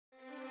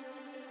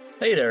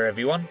Hey there,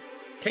 everyone.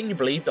 Can you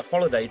believe the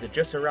holidays are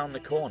just around the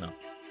corner?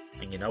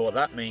 And you know what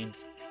that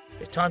means?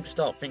 It's time to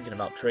start thinking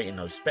about treating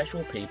those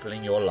special people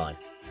in your life.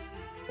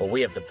 Well,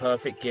 we have the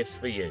perfect gifts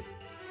for you.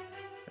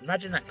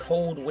 Imagine that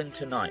cold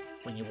winter night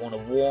when you want a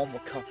warm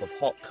cup of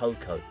hot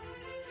cocoa,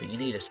 but you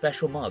need a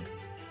special mug.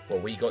 Well,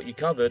 we got you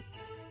covered.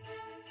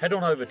 Head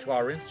on over to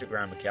our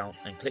Instagram account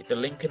and click the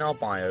link in our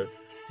bio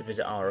to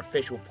visit our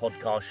official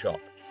podcast shop.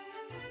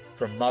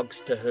 From mugs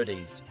to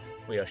hoodies,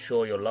 we are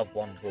sure your loved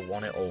ones will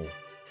want it all.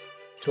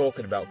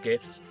 Talking about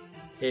gifts,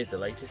 here's the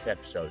latest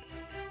episode.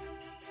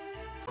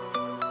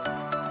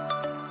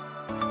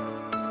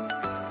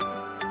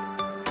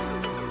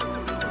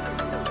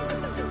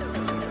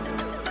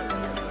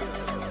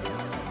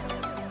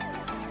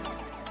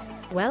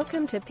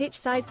 Welcome to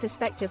Pitchside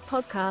Perspective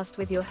podcast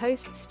with your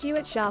hosts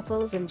Stuart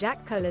Sharples and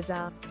Jack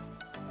Kolazar.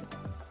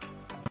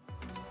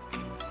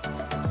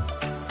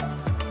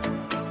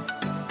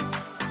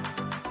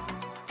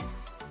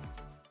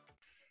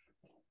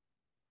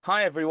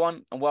 Hi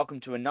everyone, and welcome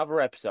to another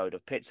episode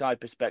of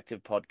Pitchside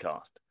Perspective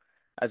podcast.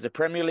 As the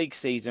Premier League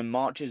season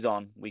marches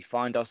on, we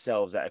find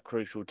ourselves at a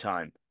crucial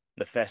time,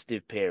 the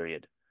festive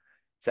period.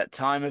 It's that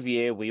time of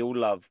year we all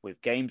love,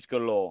 with games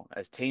galore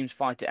as teams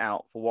fight it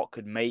out for what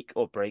could make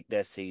or break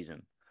their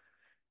season.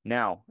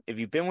 Now, if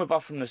you've been with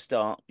us from the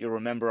start, you'll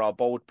remember our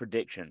bold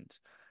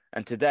predictions,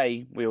 and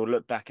today we will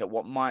look back at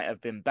what might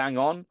have been bang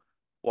on,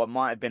 what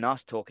might have been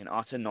us talking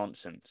utter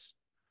nonsense.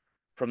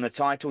 From the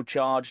title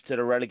charge to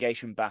the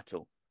relegation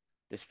battle,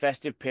 this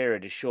festive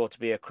period is sure to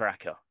be a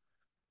cracker.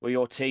 Will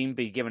your team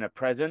be given a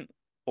present,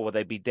 or will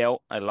they be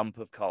dealt a lump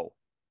of coal?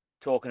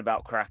 Talking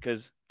about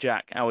crackers,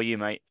 Jack, how are you,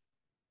 mate?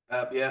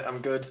 Yeah,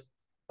 I'm good.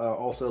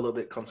 Also a little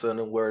bit concerned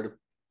and worried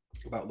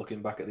about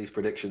looking back at these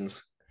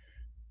predictions.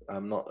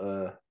 I'm not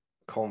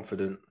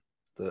confident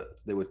that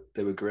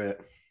they were great.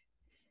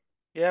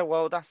 Yeah,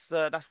 well, that's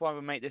why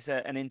we make this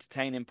an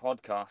entertaining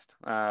podcast.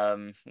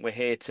 We're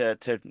here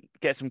to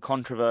get some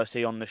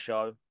controversy on the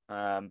show.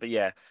 But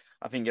yeah,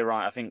 I think you're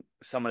right. I think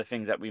some of the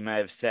things that we may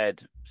have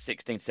said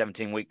 16,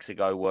 17 weeks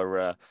ago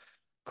were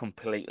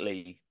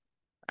completely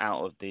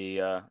out of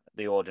the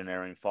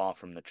ordinary and far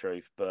from the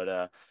truth.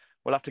 But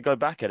we'll have to go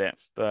back at it.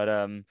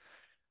 But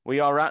we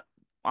are at,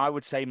 I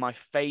would say, my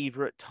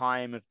favorite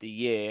time of the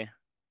year,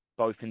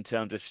 both in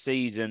terms of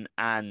season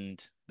and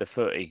the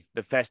footy.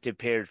 The festive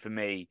period for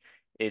me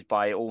is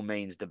by all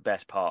means the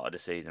best part of the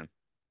season.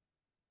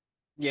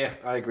 Yeah,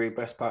 I agree.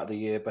 Best part of the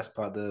year, best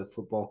part of the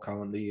football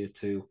calendar year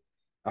too.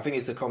 I think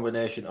it's a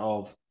combination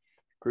of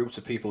groups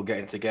of people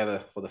getting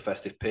together for the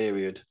festive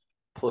period,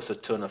 plus a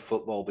ton of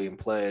football being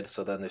played.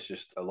 So then there's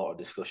just a lot of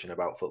discussion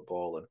about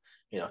football and,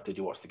 did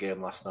you watch the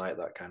game last night?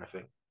 That kind of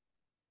thing.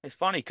 It's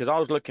funny because I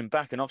was looking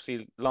back, and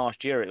obviously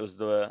last year it was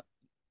the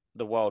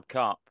World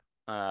Cup,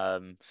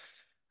 and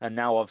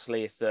now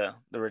obviously it's the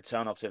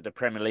return obviously of the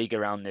Premier League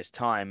around this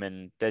time,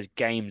 and there's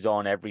games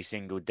on every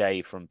single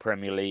day from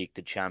Premier League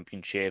to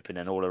Championship, and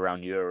then all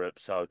around Europe.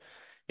 So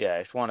yeah,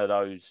 it's one of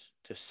those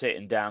just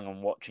sitting down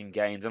and watching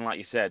games, and like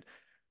you said,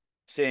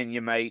 seeing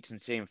your mates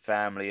and seeing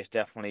family is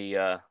definitely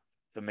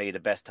for me the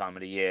best time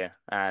of the year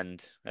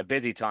and a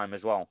busy time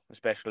as well,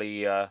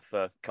 especially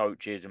for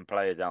coaches and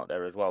players out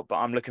there as well. But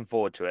I'm looking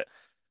forward to it,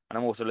 and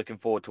I'm also looking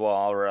forward to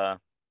our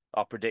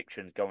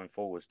predictions going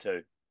forwards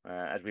too,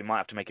 as we might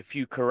have to make a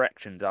few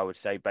corrections, I would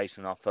say, based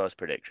on our first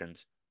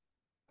predictions.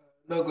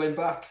 No going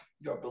back.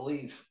 You got to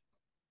believe.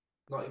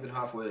 Not even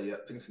halfway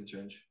yet. Things can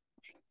change.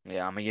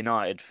 Yeah, I'm a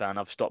United fan.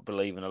 I've stopped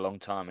believing a long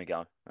time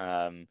ago.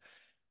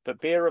 But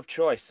beer of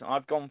choice,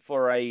 I've gone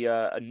for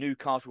a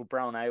Newcastle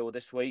Brown Ale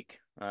this week.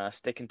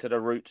 Sticking to the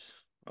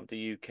roots of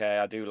the UK,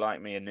 I do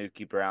like me a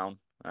Nuki Brown.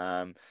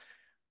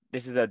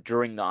 This is a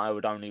drink that I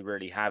would only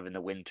really have in the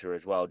winter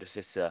as well. Just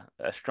it's a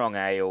strong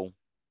ale,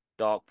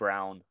 dark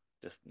brown.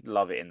 Just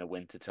love it in the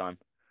winter time.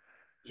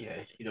 Yeah,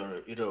 you don't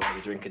want to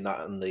be drinking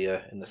that in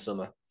the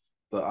summer.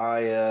 But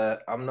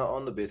I'm not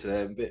on the beer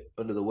today. I'm a bit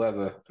under the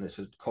weather, and it's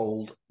a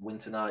cold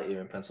winter night here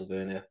in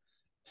Pennsylvania.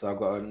 So I've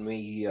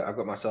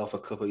got myself a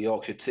cup of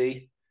Yorkshire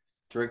tea,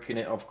 drinking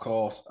it, of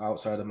course,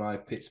 outside of my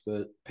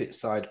Pittsburgh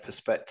Pittside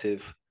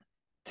Perspective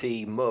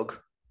tea mug,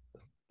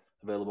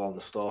 available on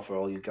the store for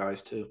all you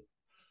guys too.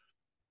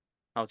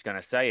 I was going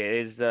to say it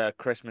is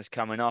Christmas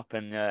coming up,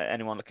 and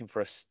anyone looking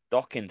for a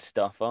stocking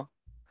stuffer,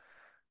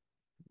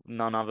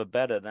 none other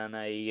better than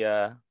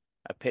a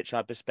pitch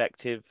eye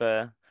perspective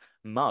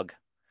mug.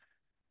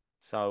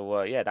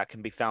 So yeah, that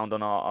can be found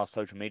on our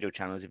social media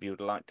channels if you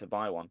would like to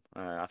buy one.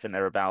 I think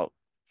they're about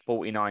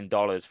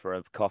 $49 for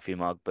a coffee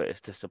mug, but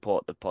it's to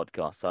support the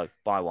podcast, so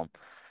buy one.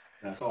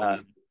 That's all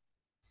Um,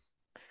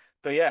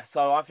 but yeah,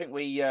 so I think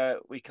we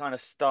kind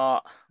of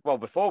start. Well,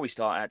 before we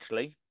start,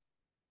 actually,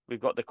 we've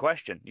got the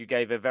question. You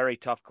gave a very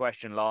tough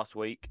question last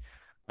week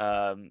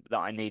that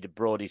I needed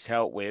Brody's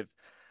help with.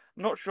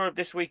 I'm not sure if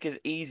this week is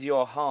easy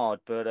or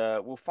hard, but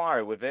we'll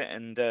fire with it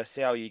and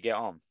see how you get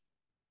on.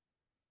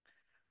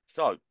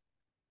 So,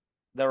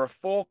 there are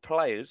four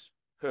players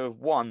who have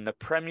won the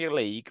Premier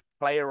League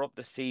Player of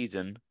the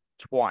Season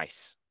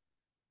twice.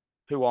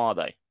 Who are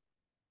they?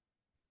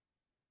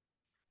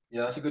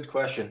 Yeah, that's a good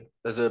question.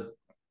 There's a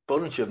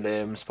bunch of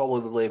names,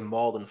 probably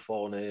more than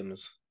four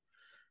names,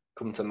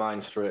 come to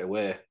mind straight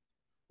away.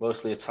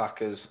 Mostly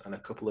attackers and a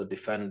couple of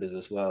defenders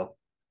as well.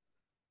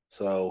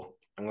 So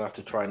I'm gonna have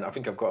to try and I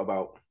think I've got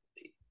about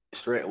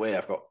straight away.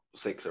 I've got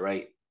six or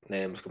eight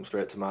names come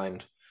straight to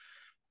mind.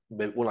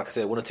 Maybe one, like I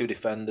say, one or two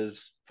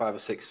defenders, five or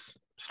six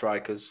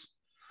strikers.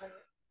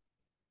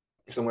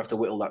 So I'm gonna have to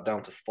whittle that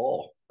down to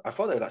four. I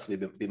thought there would actually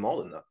be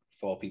more than that.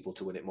 Four people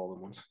to win it more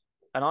than once.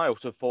 And I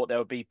also thought there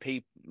would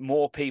be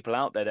more people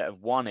out there that have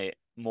won it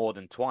more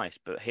than twice.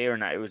 But hearing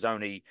that it was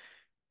only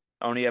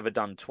ever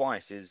done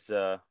twice is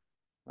that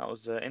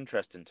was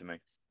interesting to me.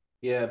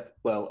 Yeah,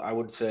 well, I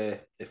would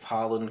say if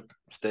Haaland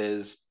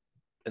stays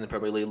in the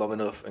Premier League long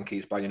enough and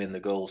keeps banging in the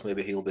goals,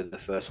 maybe he'll be the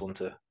first one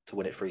to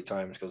win it three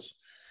times because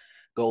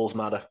goals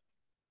matter.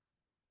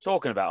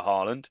 Talking about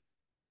Haaland,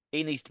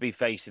 he needs to be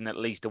facing at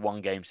least a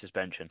one-game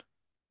suspension.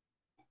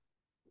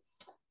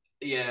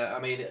 Yeah, I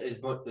mean, as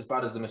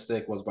bad as the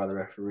mistake was by the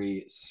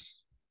referee,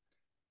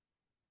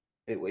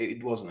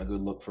 it wasn't a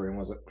good look for him,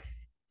 was it?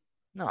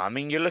 No, I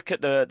mean you look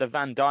at the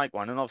Van Dijk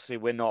one, and obviously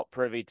we're not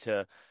privy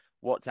to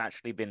what's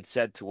actually been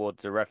said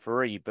towards the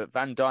referee, but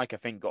Van Dijk I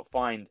think got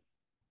fined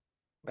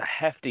a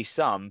hefty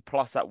sum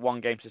plus that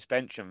one-game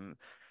suspension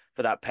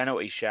for that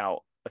penalty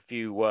shout a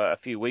few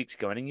weeks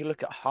ago. And then you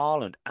look at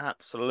Haaland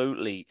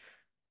absolutely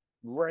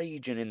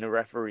raging in the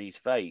referee's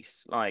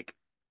face. Like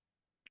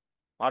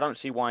I don't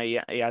see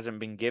why he hasn't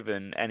been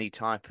given any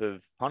type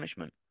of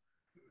punishment.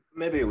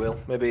 Maybe it will.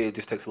 Maybe it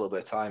just takes a little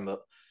bit of time,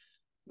 but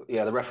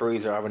yeah, the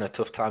referees are having a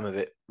tough time of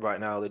it right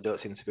now. They don't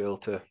seem to be able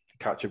to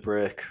catch a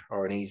break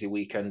or an easy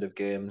weekend of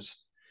games.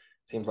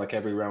 Seems like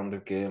every round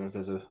of games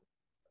there's a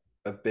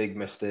big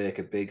mistake,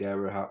 a big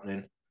error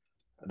happening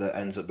that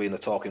ends up being the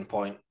talking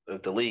point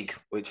of the league,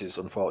 which is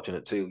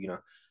unfortunate too.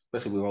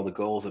 Especially with all the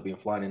goals that have been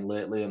flying in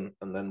lately, and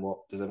then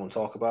what does everyone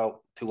talk about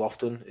too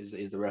often is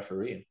the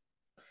refereeing.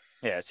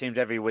 Yeah, it seems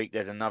every week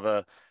there's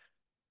another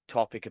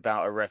topic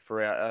about a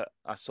referee.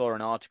 I saw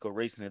an article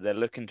recently. They're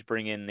looking to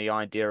bring in the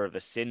idea of a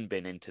sin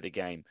bin into the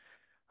game.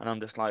 And I'm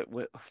just like,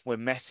 we're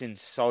messing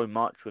so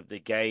much with the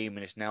game,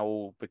 and it's now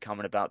all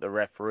becoming about the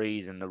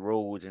referees and the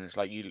rules, and it's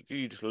like you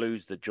just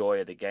lose the joy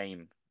of the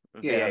game.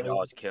 Yeah, I mean,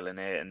 VAR's killing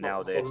it, and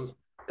now this. from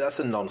that's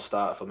a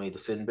non-starter for me, the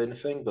sin bin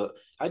thing. But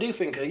I do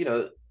think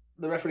the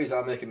referees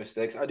are making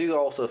mistakes. I do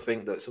also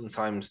think that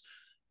sometimes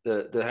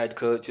the head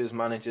coaches,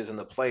 managers, and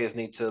the players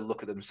need to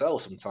look at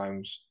themselves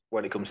sometimes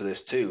when it comes to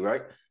this too,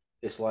 right?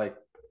 It's like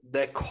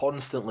they're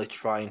constantly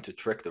trying to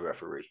trick the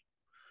referee.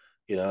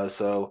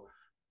 So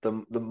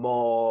the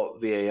more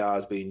VAR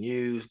is being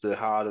used, the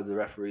harder the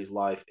referee's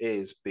life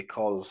is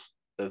because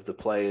of the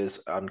players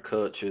and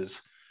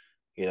coaches,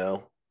 you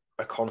know,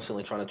 are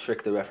constantly trying to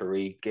trick the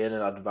referee, gain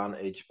an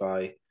advantage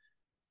by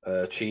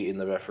cheating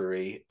the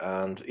referee.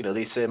 And,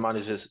 these same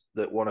managers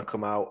that want to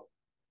come out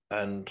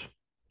and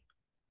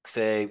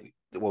say,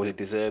 what was it,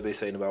 De Zerbi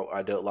saying about,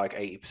 I don't like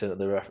 80% of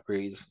the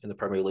referees in the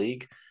Premier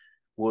League,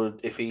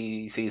 if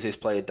he sees his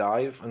player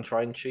dive and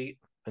try and cheat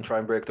and try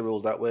and break the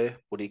rules that way,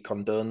 would he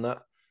condone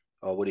that?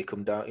 Or would he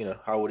come down,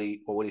 what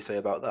would he say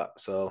about that?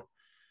 So,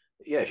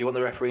 yeah, if you want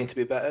the refereeing to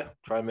be better,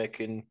 try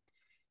making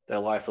their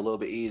life a little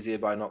bit easier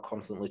by not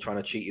constantly trying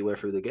to cheat your way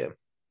through the game.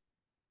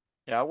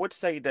 Yeah, I would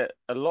say that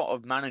a lot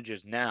of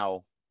managers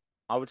now,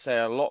 I would say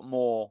a lot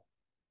more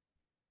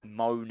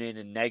moaning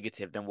and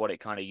negative than what it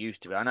kind of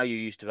used to be. I know you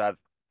used to have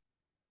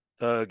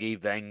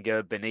Fergie,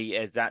 Wenger,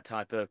 Benitez, that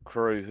type of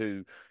crew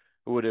who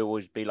would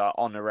always be like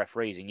on the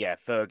referees. And yeah,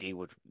 Fergie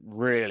was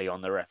really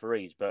on the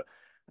referees. But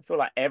I feel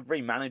like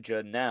every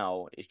manager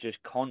now is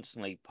just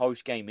constantly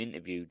post-game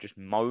interview, just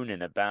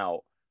moaning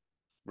about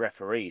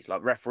referees.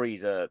 Like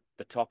referees are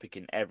the topic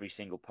in every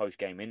single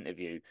post-game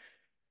interview.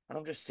 And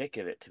I'm just sick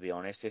of it, to be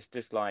honest. It's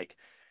just like,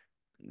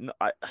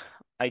 I,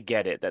 I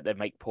get it that they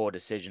make poor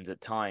decisions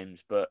at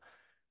times, but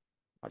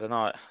I don't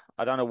know.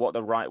 I don't know what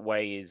the right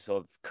way is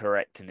of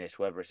correcting this,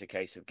 whether it's a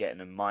case of getting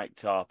them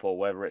mic'd up or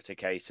whether it's a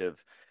case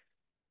of,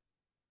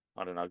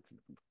 I don't know,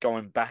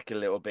 going back a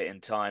little bit in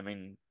time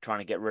and trying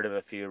to get rid of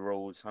a few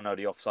rules. I know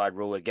the offside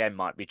rule again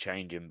might be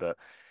changing, but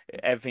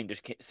everything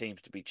just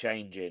seems to be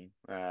changing.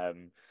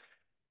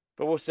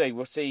 But we'll see.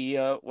 We'll see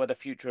where the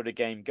future of the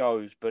game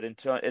goes. But in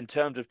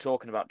terms of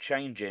talking about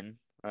changing,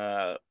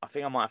 I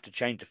think I might have to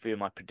change a few of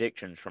my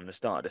predictions from the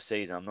start of the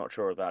season. I'm not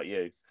sure about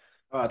you.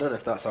 Oh, I don't know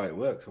if that's how it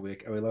works. Are we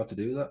allowed to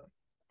do that?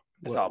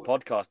 It's our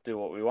What? podcast. Do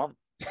what we want.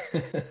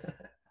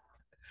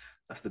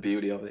 That's the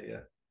beauty of it,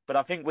 yeah. But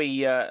I think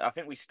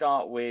we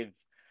start with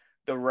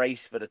the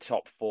race for the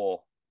top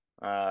four.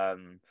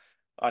 Um,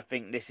 I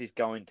think this is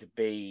going to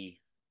be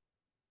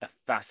a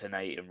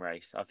fascinating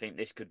race. I think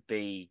this could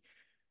be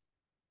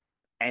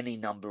any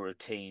number of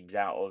teams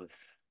out of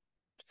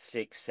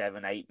six,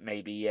 seven, eight,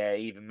 maybe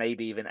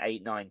maybe even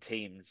eight, nine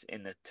teams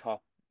in the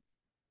top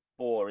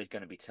four is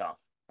going to be tough.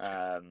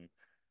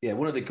 Yeah,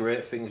 one of the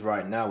great things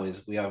right now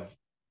is we have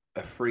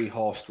a free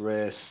horse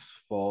race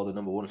for the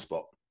number one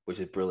spot, which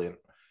is brilliant.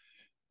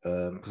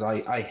 Because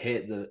I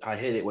hate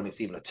it when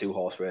it's even a two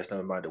horse race,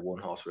 never mind a one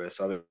horse race.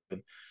 So I've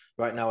been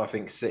right now, I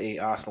think City,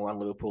 Arsenal, and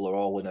Liverpool are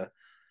all in a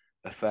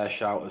fair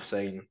shout of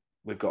saying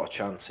we've got a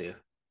chance here,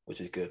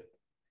 which is good.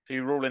 So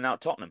you're ruling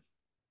out Tottenham.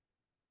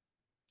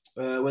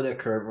 With their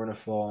current run of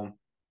form,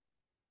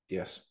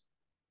 yes.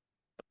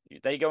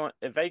 They go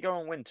if they go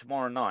and win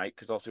tomorrow night,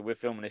 because obviously we're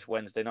filming this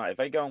Wednesday night. If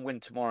they go and win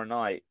tomorrow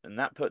night, and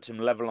that puts them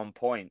level on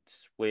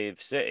points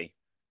with City.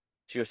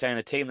 So you're saying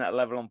a team that are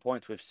level on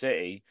points with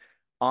City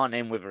aren't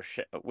in with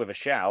with a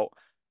shout,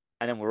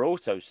 and then we're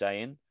also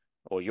saying,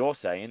 or you're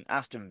saying,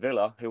 Aston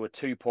Villa, who are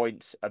 2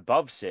 points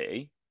above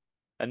City,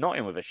 are not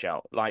in with a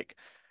shout. Like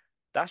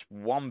that's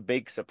one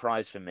big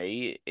surprise for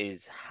me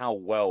is how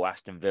well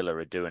Aston Villa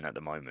are doing at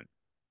the moment.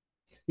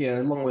 Yeah,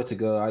 a long way to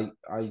go.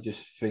 I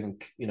just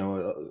think,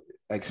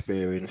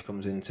 experience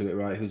comes into it,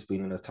 right? Who's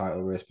been in a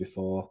title race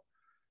before?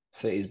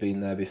 City's been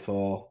there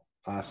before.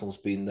 Arsenal's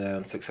been there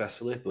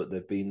unsuccessfully, but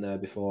they've been there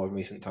before in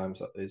recent times,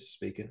 that is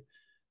speaking.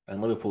 And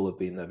Liverpool have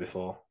been there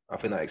before. I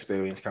think that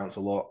experience counts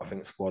a lot. I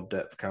think squad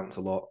depth counts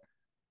a lot.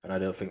 And I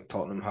don't think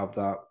Tottenham have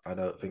that. I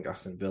don't think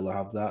Aston Villa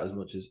have that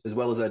as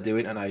well as they're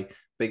doing. And I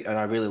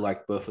really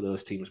like both of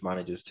those teams'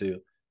 managers too.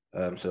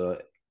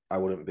 So I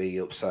wouldn't be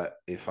upset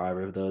if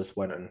either of those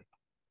went and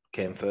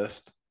came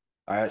first.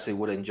 I actually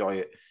would enjoy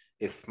it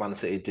if Man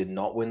City did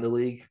not win the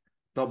league,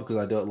 not because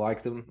I don't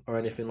like them or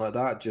anything like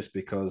that, just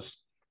because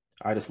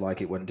I just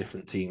like it when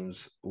different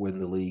teams win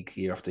the league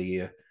year after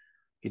year.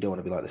 You don't want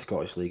to be like the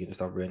Scottish League and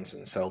just have Rangers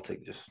and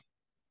Celtic just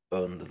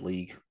own the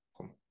league.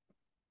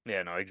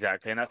 Yeah, no,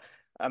 exactly. And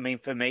I mean,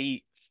 for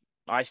me,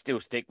 I still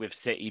stick with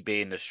City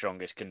being the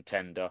strongest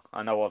contender.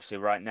 I know, obviously,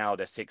 right now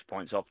they're 6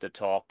 points off the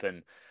top,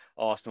 and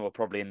Arsenal are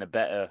probably in the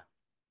better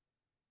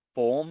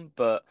form,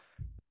 but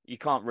you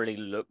can't really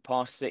look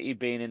past City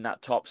being in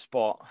that top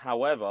spot.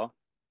 However,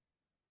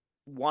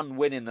 one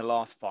win in the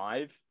last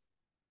five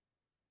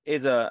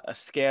is a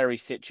scary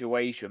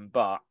situation,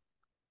 but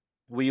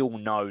we all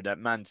know that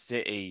Man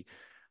City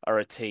are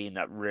a team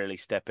that really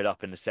step it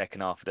up in the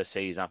second half of the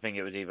season. I think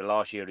it was either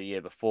last year or the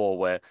year before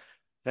where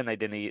then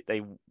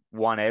they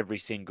won every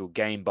single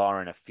game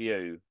barring a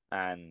few.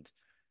 And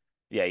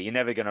yeah, you're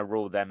never going to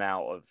rule them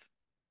out of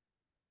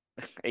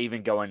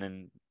even going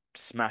and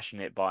smashing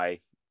it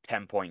by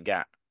 10 point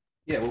gap.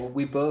 Yeah, well,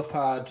 we both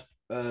had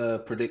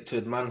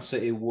predicted Man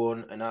City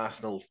 1 and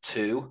Arsenal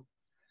 2.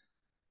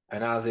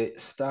 And as it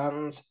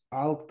stands,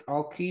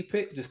 I'll keep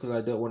it just because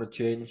I don't want to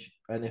change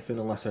anything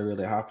unless I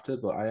really have to.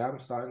 But I am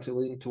starting to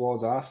lean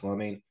towards Arsenal. I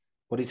mean,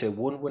 what do you say?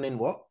 One win in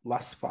what?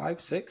 Last five,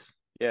 six?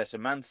 Yeah, so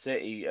Man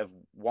City have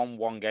won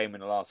one game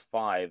in the last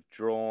five,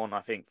 drawn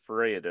I think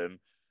three of them,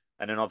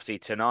 and then obviously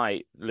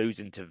tonight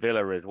losing to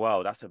Villa as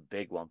well. That's a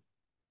big one.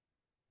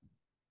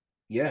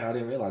 Yeah, I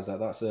didn't realize that.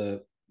 That's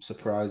a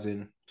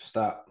surprising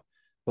stat.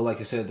 But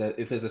like I said, that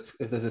if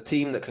there's a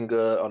team that can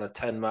go on a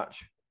 10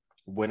 match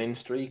winning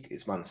streak,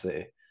 it's Man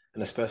City.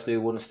 And especially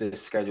once the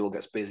schedule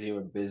gets busier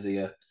and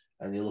busier,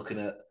 and you're looking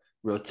at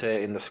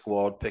rotating the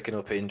squad, picking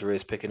up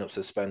injuries, picking up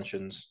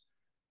suspensions,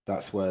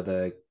 that's where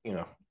their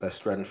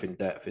strength in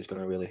depth is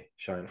going to really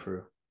shine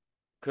through.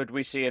 Could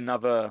we see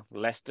another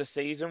Leicester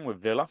season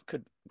with Villa?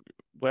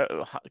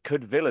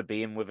 Could Villa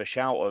be in with a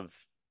shout of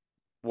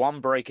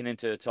one breaking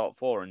into the top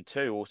four and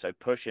two also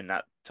pushing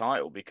that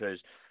title?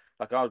 Because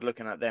like I was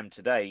looking at them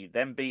today,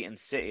 them beating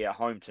City at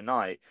home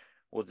tonight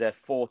was their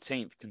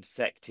 14th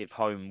consecutive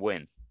home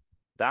win.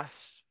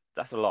 That's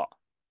a lot.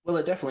 Well,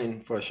 they're definitely in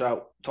for a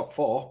shout top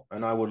four,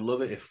 and I would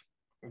love it if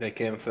they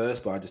came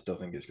first, but I just don't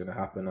think it's going to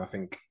happen.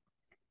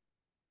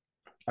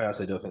 I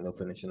actually don't think they'll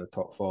finish in the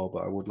top four,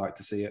 but I would like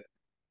to see it.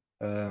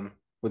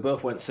 We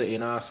both went City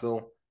and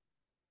Arsenal.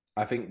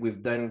 I think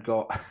we've then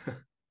got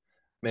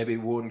maybe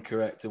one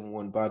correct and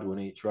one bad one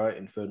each, right?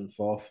 In third and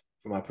fourth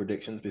for my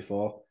predictions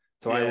before.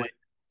 So I Yeah, went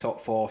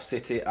top four: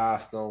 City,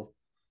 Arsenal,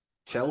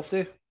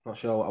 Chelsea. Not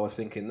sure what I was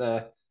thinking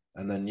there,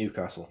 and then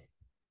Newcastle.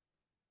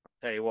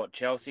 tell you what,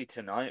 Chelsea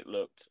tonight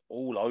looked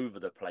all over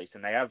the place,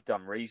 and they have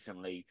done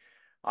recently.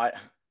 I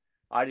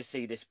I just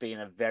see this being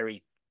a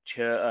very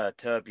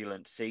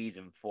turbulent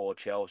season for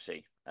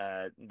Chelsea.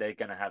 They're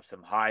going to have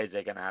some highs,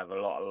 they're going to have a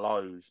lot of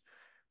lows.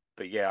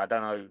 But yeah, I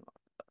don't know.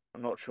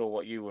 I'm not sure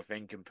what you were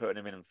thinking putting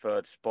him in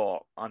third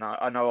spot. I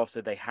know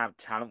obviously they have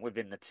talent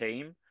within the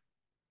team,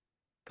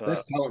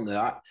 There's but talent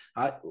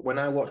there. When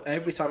I watch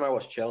every time I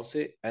watch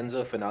Chelsea,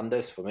 Enzo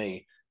Fernandez for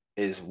me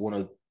is one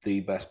of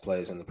the best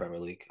players in the Premier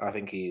League. I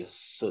think he's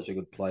such a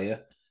good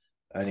player,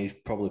 and he's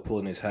probably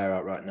pulling his hair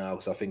out right now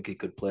because I think he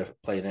could play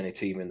in any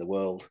team in the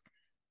world,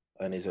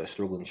 and he's a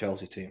struggling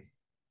Chelsea team.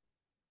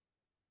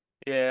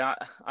 yeah,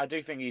 I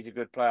do think he's a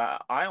good player.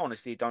 I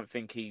honestly don't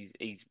think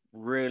he's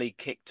really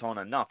kicked on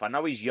enough. I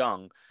know he's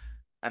young,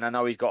 and I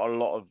know he's got a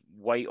lot of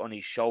weight on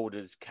his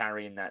shoulders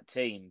carrying that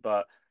team,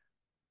 but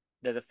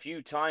there's a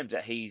few times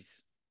that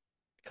he's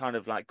kind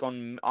of like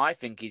gone. I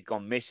think he's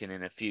gone missing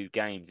in a few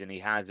games, and he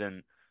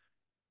hasn't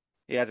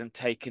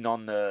taken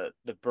on the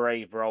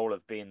brave role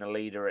of being the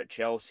leader at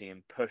Chelsea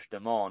and pushed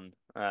them on.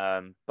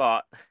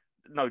 But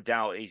no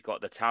doubt he's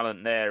got the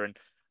talent there. And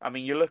I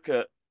mean, you look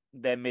at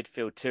their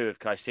midfield too of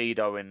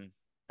Caicedo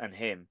and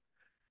him.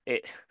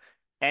 It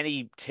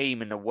any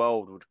team in the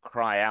world would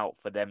cry out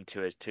for them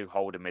two as two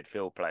holding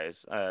midfield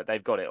players.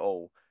 They've got it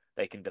all.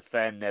 They can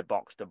defend their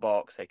box to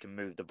box. They can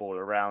move the ball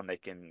around. They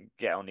can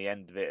get on the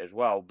end of it as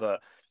well.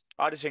 But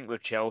I just think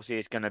with Chelsea,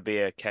 it's going to be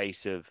a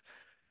case of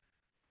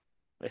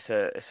it's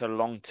a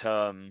long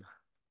term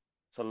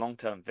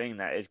thing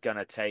that is going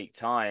to take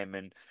time.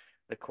 And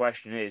the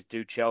question is,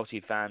 do Chelsea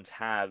fans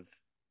have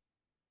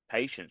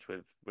patience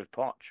with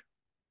Poch?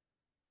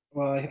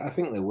 Well, I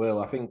think they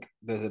will. I think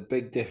there's a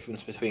big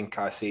difference between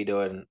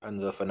Caicedo and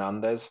Enzo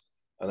Fernandez,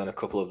 and then a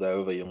couple of their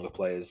other younger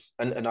players.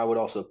 And I would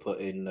also put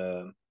in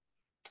the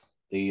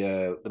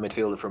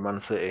midfielder from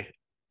Man City,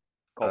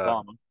 Cole uh,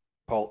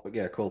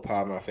 Palmer. Cole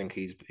Palmer. I think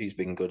he's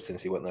been good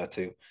since he went there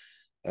too.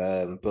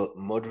 But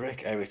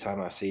Mudryk, every time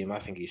I see him, I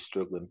think he's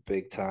struggling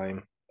big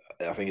time.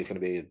 I think it's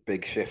going to be a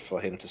big shift for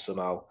him to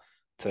somehow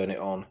turn it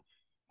on.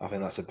 I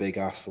think that's a big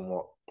ask from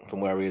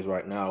where he is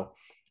right now.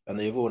 And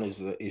the other one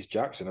is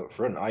Jackson up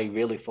front. I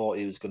really thought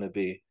he was going to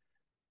be,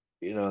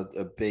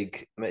 a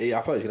big. I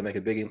thought he was going to make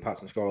a big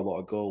impact and score a lot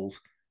of goals.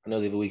 I know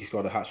the other week he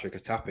scored a hat trick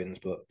of tap-ins,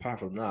 but apart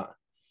from that,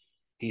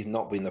 he's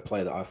not been the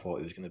player that I thought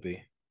he was going to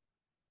be.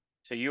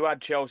 So you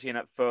had Chelsea in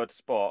at third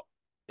spot.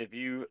 If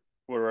you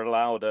were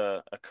allowed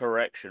a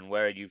correction,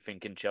 where are you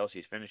thinking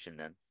Chelsea's finishing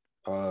then?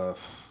 Uh,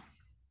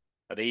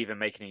 Are they even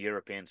making a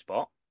European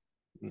spot?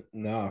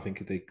 no, I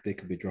think they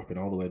could be dropping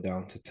all the way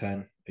down to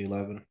 10,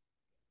 11.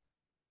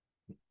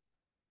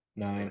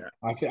 Nine.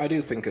 Yeah. I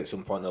do think at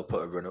some point they'll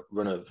put a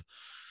run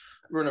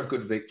of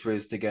good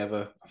victories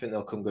together. I think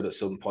they'll come good at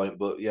some point.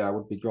 But yeah, I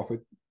would be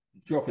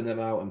dropping them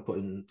out and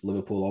putting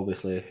Liverpool,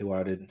 obviously, who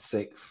I did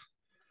six.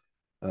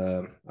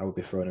 I would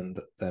be throwing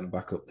them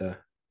back up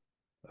there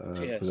Yeah,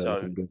 because they're so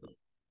looking good.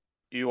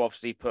 you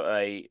obviously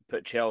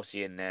put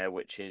Chelsea in there,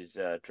 which is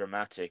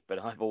dramatic. But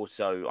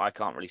I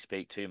can't really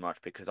speak too much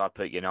because I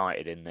put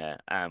United in there,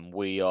 and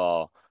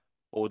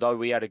although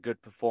we had a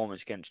good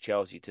performance against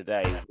Chelsea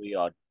today, we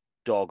are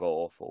dog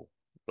awful.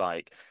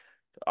 Like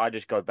I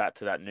just go back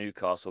to that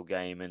Newcastle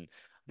game, and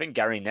I think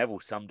Gary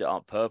Neville summed it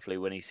up perfectly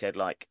when he said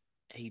like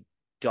he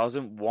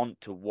doesn't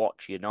want to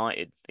watch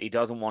United. He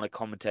doesn't want to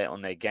commentate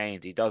on their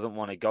games. He doesn't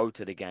want to go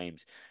to the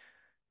games.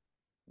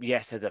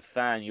 Yes, as a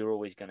fan, you're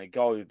always going to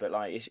go, but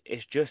like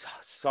it's just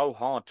so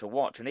hard to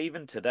watch. And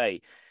even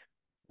today,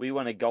 we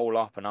went a goal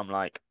up, and I'm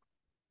like,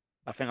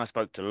 I think I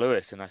spoke to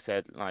Lewis, and I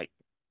said like,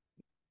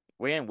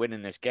 we ain't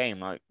winning this game.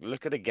 Like,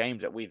 look at the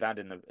games that we've had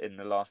in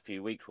the last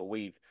few weeks where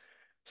we've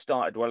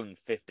started well in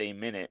 15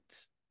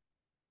 minutes,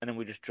 and then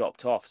we just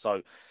dropped off.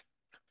 So,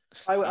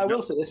 I you know,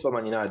 will say this for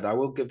Man United. I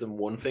will give them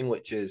one thing,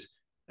 which is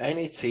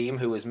any team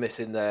who is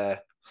missing their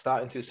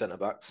starting two centre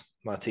backs,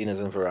 Martinez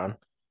and Varane,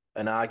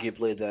 and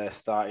arguably their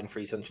starting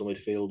three central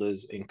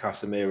midfielders in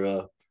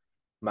Casemiro,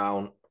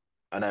 Mount,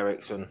 and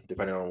Ericsson,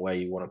 depending on where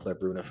you want to play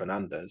Bruno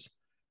Fernandes.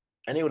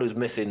 Anyone who's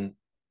missing,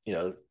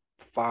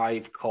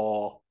 five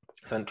core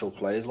central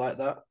players like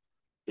that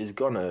is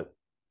gonna,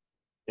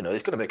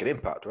 it's gonna make an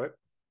impact, right?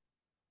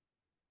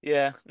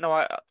 yeah, no,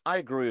 I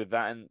agree with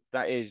that, and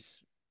that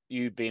is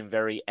you being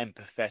very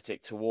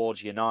empathetic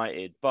towards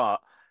United, but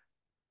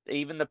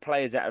even the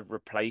players that have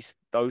replaced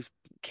those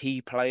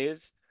key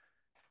players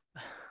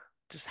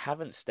just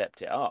haven't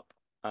stepped it up.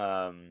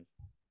 And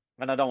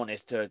I don't want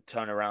this to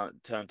turn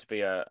to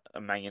be a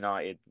Man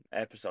United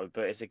episode,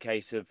 but it's a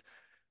case of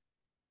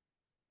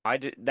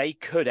they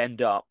could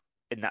end up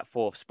in that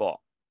fourth spot.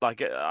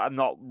 Like I'm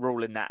not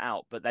ruling that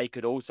out, but they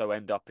could also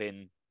end up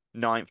in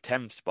ninth,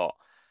 tenth spot.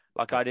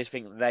 Like I just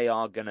think they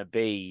are going to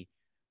be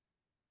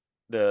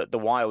the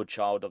wild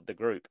child of the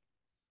group.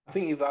 I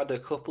think you've had a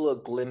couple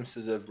of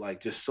glimpses of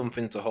like just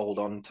something to hold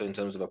on to in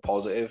terms of a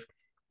positive.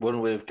 One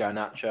with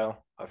Garnacho,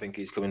 I think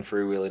he's coming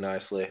through really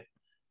nicely,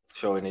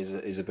 showing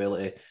his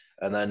ability.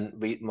 And then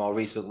more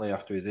recently,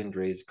 after his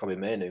injuries, Kobe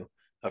Menu.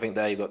 I think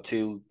there you've got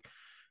two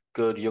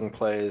good young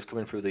players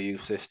coming through the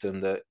youth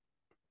system that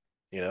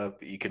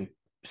you can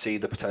see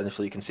the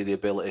potential, you can see the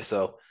ability.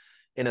 So,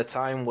 in a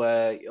time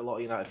where a lot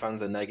of United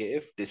fans are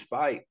negative,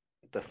 despite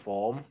the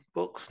form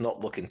books not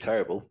looking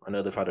terrible, I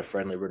know they've had a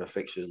friendly run of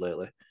fixtures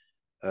lately.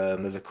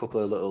 There's a couple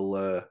of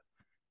little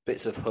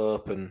bits of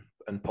hope and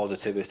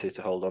positivity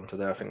to hold on to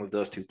there. I think with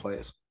those two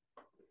players.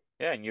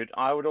 Yeah, and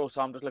I would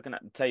also. I'm just looking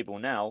at the table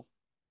now.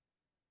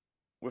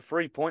 We're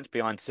 3 points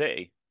behind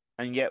City,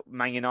 and yet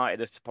Man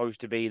United are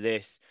supposed to be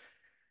this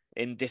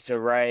in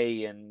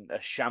disarray and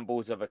a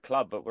shambles of a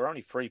club, but we're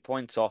only 3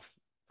 points off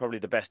probably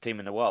the best team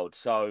in the world.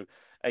 So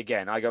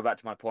again, I go back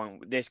to my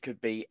point. This could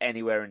be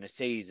anywhere in the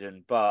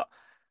season, but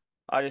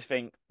I just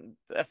think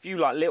a few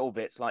like little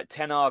bits, like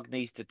Ten Hag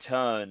needs to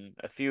turn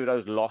a few of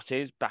those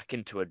losses back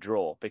into a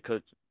draw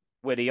because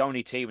we're the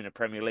only team in the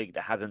Premier League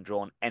that hasn't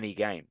drawn any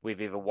game. We've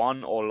either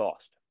won or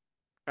lost.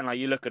 And like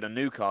you look at a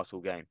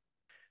Newcastle game,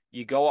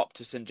 you go up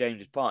to St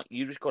James's Park,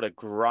 you just got to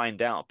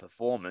grind out a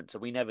performance,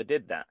 and we never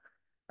did that.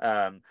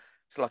 Um,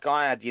 so like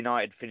I had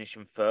United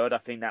finishing third. I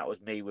think that was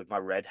me with my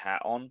red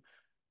hat on.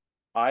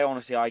 I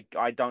honestly,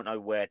 I don't know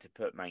where to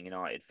put Man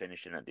United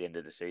finishing at the end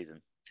of the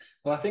season.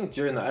 Well, I think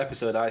during that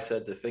episode, I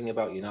said the thing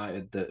about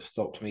United that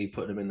stopped me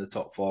putting them in the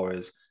top four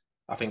is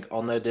I think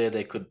on their day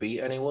they could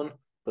beat anyone,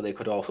 but they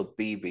could also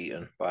be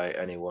beaten by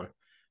anyone.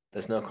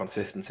 There's no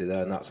consistency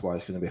there, and that's why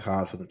it's going to be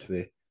hard for them to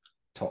be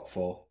top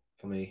four.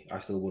 For me, I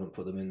still wouldn't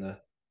put them in there.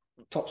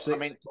 Top I six,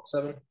 mean, top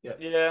seven. Yeah.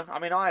 yeah, I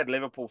mean, I had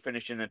Liverpool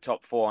finishing in the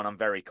top four, and I'm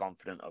very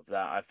confident of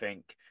that. I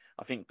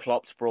think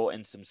Klopp's brought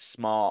in some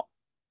smart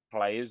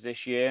players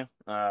this year,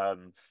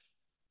 and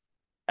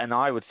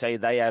I would say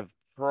they have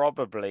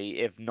probably,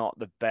 if not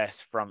the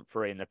best front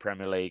three in the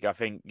Premier League. I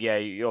think, yeah,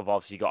 you've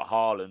obviously got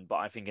Haaland, but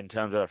I think in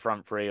terms of the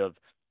front three of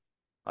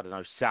I don't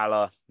know,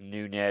 Salah,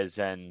 Nunez,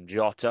 and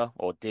Jota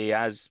or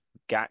Diaz,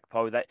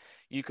 Gakpo. That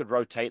you could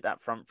rotate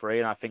that front three,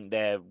 and I think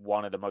they're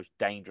one of the most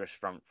dangerous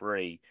front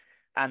three.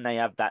 And they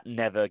have that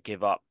never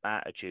give up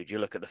attitude. You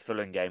look at the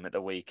Fulham game at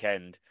the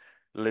weekend,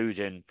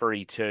 losing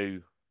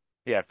 3-2,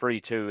 yeah,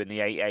 3-2 in the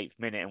 88th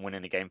minute and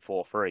winning the game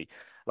 4-3.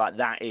 Like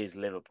that is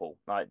Liverpool.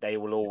 Like they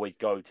will always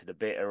go to the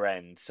bitter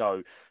end.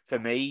 So for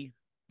me,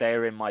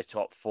 they're in my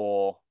top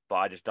four, but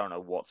I just don't know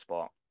what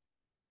spot.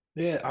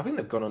 Yeah, I think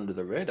they've gone under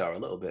the radar a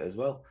little bit as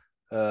well.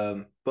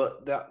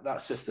 But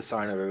that's just a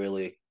sign of a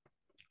really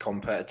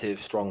competitive,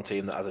 strong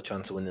team that has a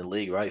chance of winning the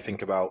league, right?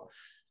 Think about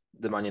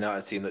the Man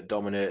United team that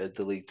dominated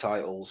the league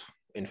titles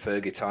in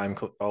Fergie time,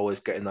 always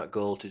getting that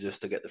goal to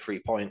get the 3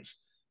 points.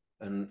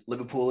 And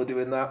Liverpool are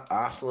doing that.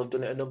 Arsenal have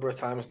done it a number of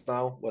times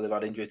now, where they've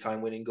had injury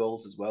time winning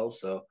goals as well.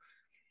 So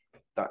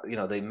that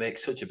they make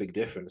such a big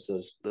difference.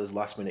 Those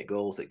last minute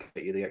goals that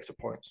get you the extra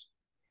points.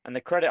 And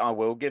the credit I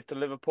will give to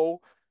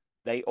Liverpool,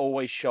 they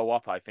always show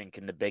up, I think,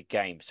 in the big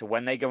games. So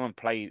when they go and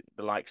play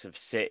the likes of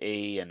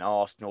City and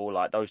Arsenal,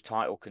 like those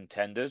title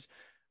contenders,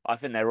 I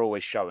think they're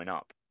always showing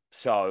up.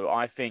 So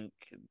I think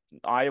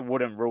I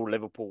wouldn't rule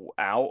Liverpool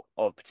out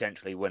of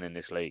potentially winning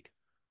this league.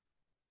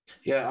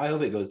 Yeah, I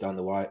hope it goes down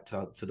the wire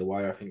to the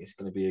wire. I think it's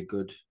going to be a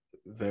good,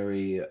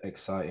 very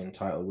exciting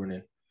title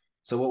running.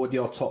 So, what would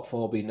your top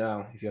four be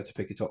now if you had to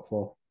pick your top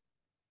four?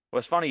 Well,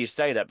 it's funny you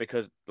say that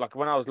because, like,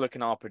 when I was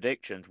looking at our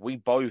predictions, we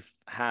both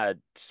had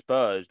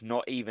Spurs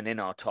not even in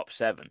our top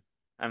seven.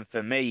 And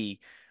for me,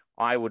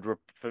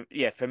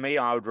 for me,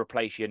 I would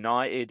replace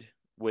United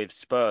with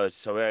Spurs.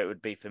 So it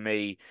would be for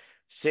me,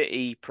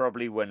 City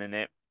probably winning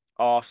it,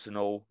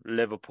 Arsenal,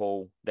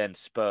 Liverpool, then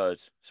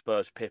Spurs.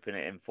 Spurs pipping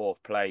it in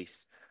fourth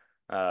place.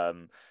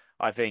 Um,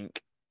 I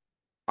think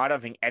I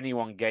don't think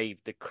anyone gave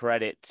the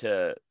credit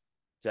to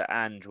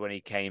Ange when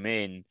he came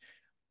in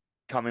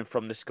coming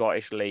from the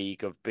Scottish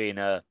League of being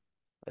a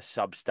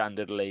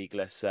substandard league,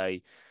 let's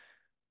say,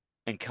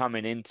 and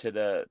coming into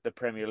the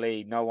Premier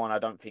League, no one I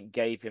don't think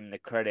gave him the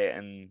credit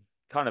and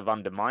kind of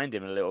undermined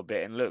him a little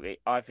bit. And look,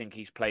 I think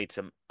he's played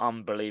some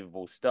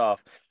unbelievable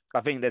stuff.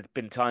 I think there's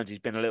been times he's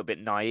been a little bit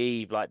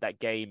naive, like that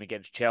game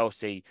against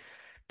Chelsea,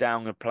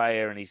 down a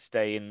player and he's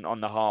staying on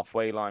the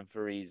halfway line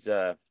for his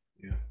Yeah.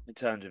 in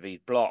terms of his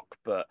block.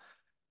 But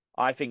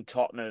I think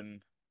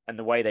Tottenham and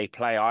the way they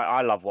play,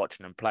 I love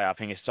watching them play. I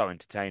think it's so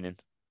entertaining.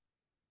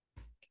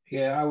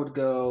 Yeah, I would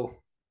go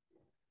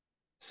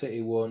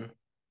City one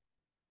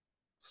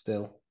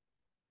still,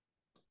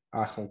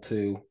 Arsenal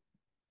two,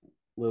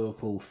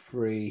 Liverpool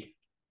three.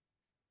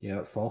 Yeah,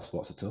 that fourth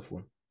spot's a tough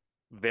one.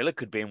 Villa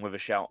could be in with a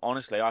shout.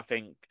 Honestly, I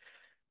think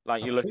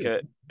like I you look think.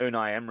 at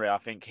Unai Emery, I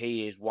think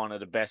he is one of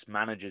the best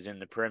managers in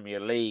the Premier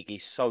League.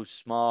 He's so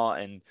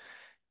smart and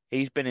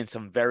he's been in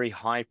some very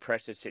high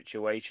pressure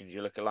situations.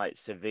 You look at like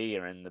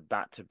Sevilla and the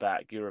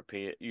back-to-back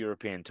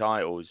European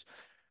titles.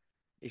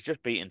 He's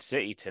just beaten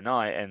City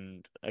tonight,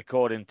 and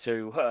according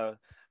to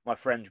my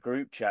friend's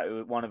group chat,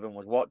 one of them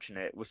was watching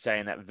it, was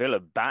saying that Villa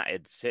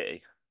battered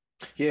City.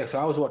 Yeah, so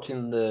I was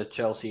watching the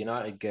Chelsea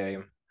United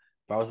game,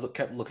 but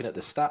kept looking at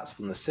the stats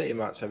from the City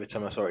match every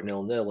time I saw it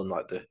 0-0, and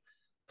like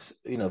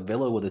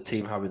Villa were the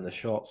team having the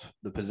shots.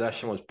 The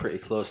possession was pretty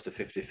close to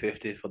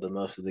 50-50 for the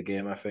most of the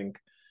game, I think.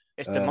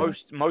 It's the Um,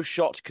 most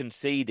shots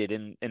conceded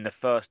in the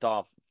first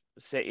half.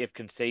 City have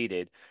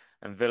conceded,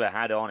 and Villa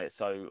had on it.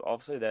 So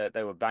obviously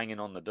they were banging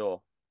on the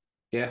door.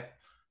 yeah.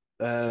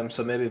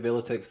 So maybe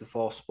Villa takes the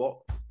fourth spot.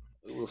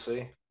 We'll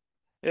see.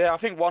 Yeah, I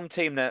think one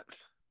team that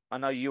I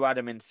know you had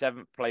them in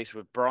seventh place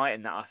with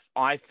Brighton that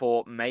I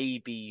thought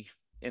maybe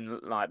in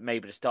like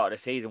maybe the start of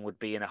the season would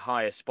be in a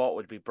higher spot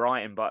would be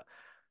Brighton, but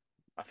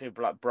I feel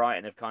like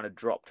Brighton have kind of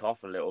dropped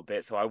off a little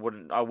bit, so I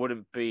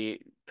wouldn't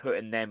be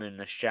putting them in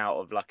a shout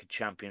of like a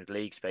Champions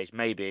League space,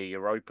 maybe a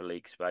Europa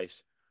League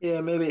space.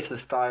 Yeah, maybe it's the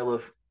style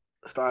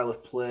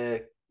of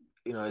play.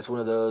 It's one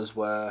of those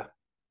where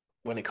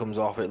when it comes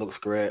off, it looks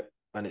great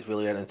and it's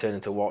really entertaining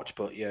to watch.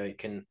 But yeah, you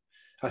can.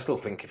 I still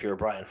think if you're a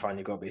Brighton fan,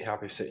 you've got to be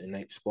happy sitting in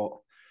eighth spot.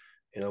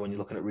 When you're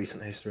looking at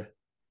recent history.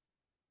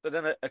 But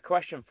then a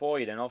question for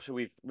you then.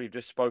 Obviously, we've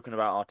just spoken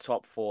about our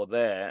top four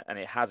there, and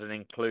it hasn't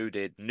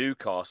included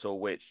Newcastle,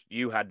 which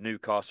you had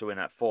Newcastle in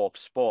at fourth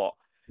spot.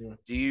 Yeah.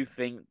 Do you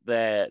think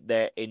their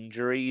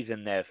injuries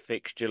and their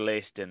fixture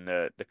list and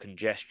the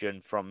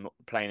congestion from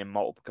playing in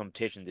multiple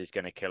competitions is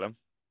going to kill them?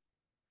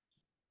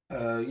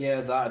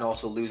 Yeah, that and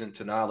also losing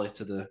Tonali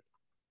to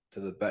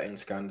the betting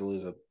scandal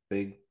is a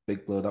big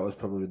blow. That was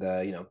probably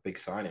their big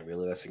signing,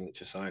 really their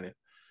signature signing.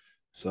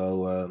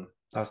 So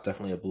That's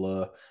definitely a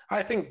blur.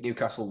 I think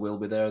Newcastle will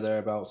be there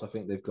thereabouts. I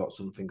think they've got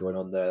something going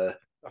on there.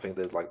 I think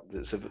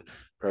there's a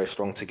very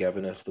strong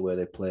togetherness, the way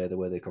they play, the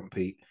way they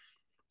compete.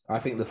 I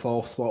think the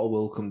fourth spot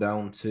will come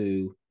down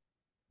to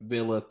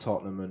Villa,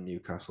 Tottenham, and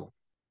Newcastle.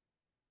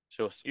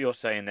 So you're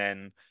saying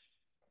then,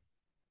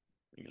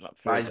 like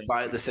for But at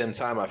example, the same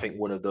time, I think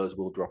one of those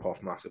will drop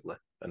off massively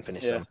and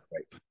finish yeah. seventh or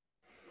eighth.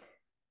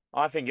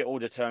 I think it all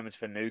determines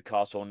for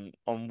Newcastle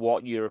on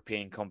what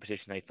European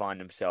competition they find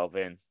themselves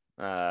in.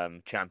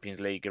 Champions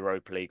League,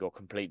 Europa League, or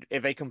complete.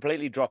 If they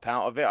completely drop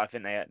out of it, I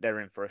think they're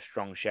in for a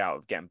strong shout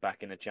of getting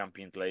back in the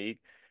Champions League.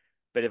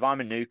 But if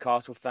I'm a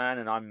Newcastle fan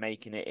and I'm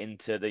making it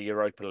into the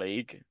Europa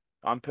League,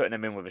 I'm putting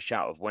them in with a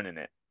shout of winning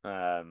it.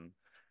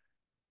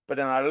 But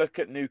then I look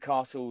at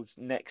Newcastle's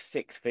next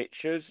six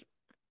fixtures: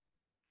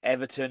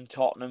 Everton,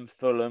 Tottenham,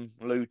 Fulham,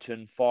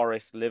 Luton,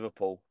 Forest,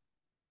 Liverpool.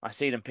 I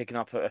see them picking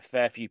up a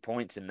fair few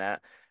points in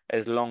that,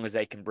 as long as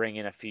they can bring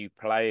in a few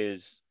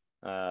players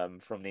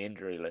from the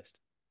injury list.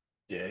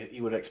 Yeah,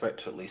 you would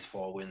expect at least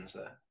 4 wins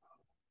there.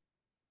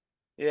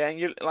 Yeah, and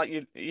you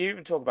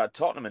even talk about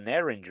Tottenham and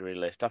their injury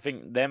list. I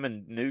think them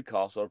and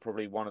Newcastle are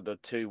probably one of the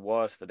two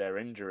worst for their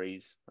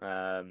injuries.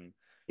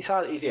 It's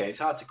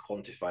hard to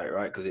quantify it,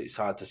 right? Because it's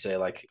hard to say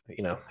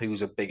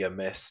who's a bigger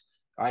miss.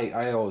 I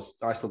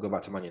still go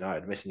back to Man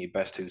United missing your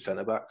best two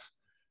centre backs,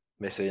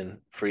 missing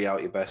three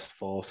out your best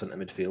four centre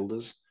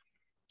midfielders.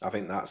 I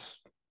think that's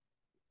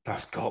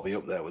got to be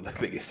up there with the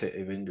biggest hit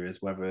of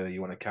injuries. Whether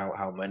you want to count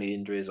how many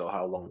injuries or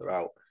how long they're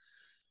out,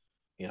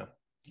 you know,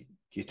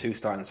 your two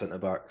starting centre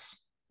backs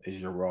is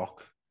your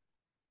rock.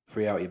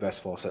 Three out your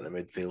best four centre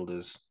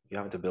midfielders. You're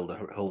having to build a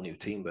whole new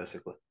team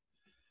basically.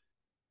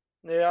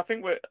 Yeah, I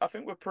think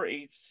we're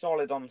pretty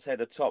solid on say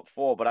the top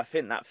four, but I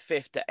think that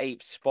fifth to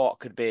eighth spot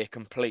could be a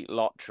complete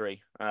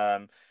lottery.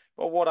 But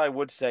what I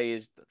would say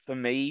is for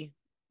me,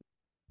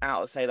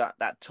 out of say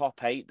that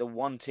top eight, the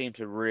one team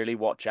to really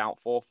watch out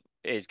for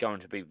is going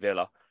to be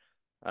Villa.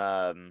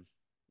 Um,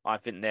 I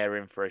think they're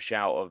in for a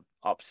shout of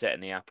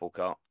upsetting the apple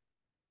cart.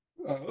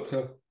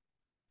 So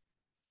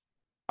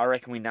I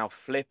reckon we now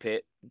flip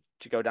it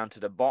to go down to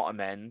the bottom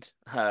end.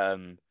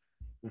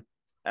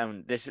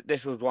 And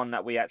this was one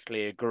that we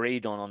actually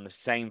agreed on the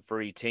same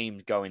three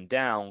teams going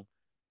down.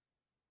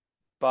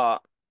 But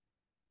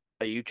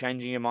are you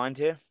changing your mind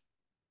here?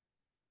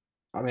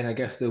 I mean, I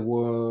guess the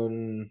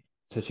one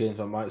to change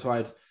my mind. So I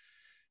had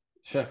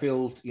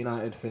Sheffield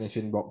United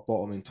finishing rock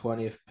bottom in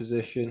 20th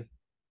position.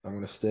 I'm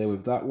going to stay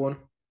with that one.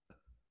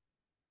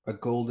 A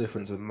goal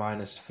difference of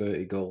minus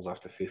 30 goals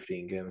after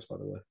 15 games, by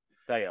the way.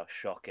 They are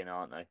shocking,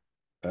 aren't they?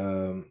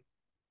 Um,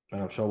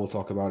 and I'm sure we'll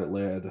talk about it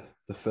later.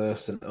 The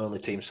first and only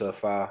team so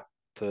far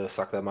to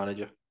sack their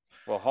manager.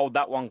 Well, hold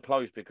that one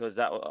close because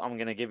that I'm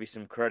going to give you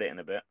some credit in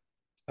a bit.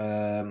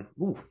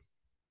 Ooh,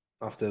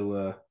 I have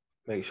to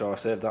make sure I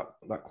save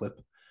that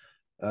clip.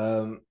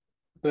 Um,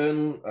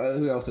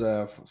 who else did I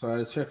have? So I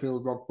had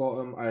Sheffield rock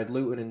bottom. I had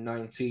Luton in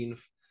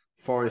 19th,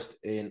 Forest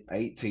in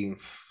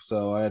 18th.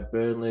 So I had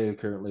Burnley, who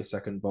currently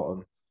second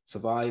bottom,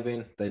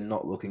 surviving. They're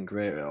not looking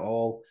great at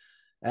all.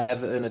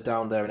 Everton are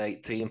down there in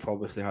 18th,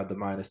 obviously had the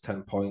minus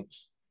 10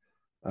 points.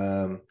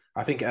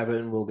 I think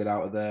Everton will get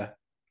out of there.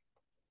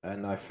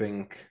 And I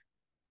think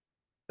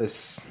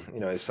it's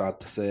sad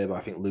to say, but I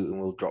think Luton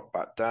will drop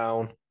back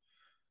down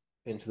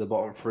into the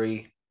bottom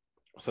three.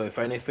 So if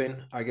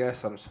anything, I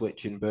guess I'm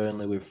switching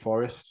Burnley with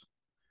Forest.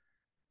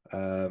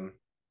 Um,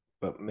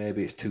 but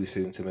maybe it's too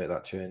soon to make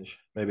that change.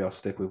 Maybe I'll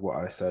stick with what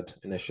I said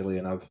initially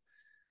and have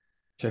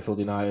Sheffield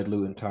United,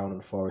 Luton Town,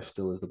 and Forest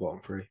still as the bottom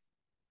three.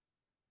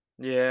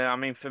 Yeah, I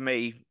mean, for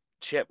me,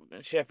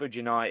 Sheffield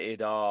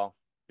United are,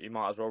 you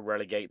might as well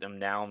relegate them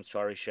now. I'm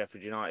sorry,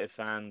 Sheffield United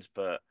fans,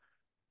 but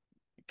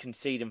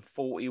conceding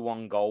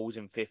 41 goals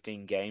in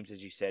 15 games,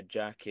 as you said,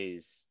 Jack,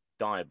 is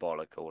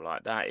diabolical.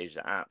 Like, that is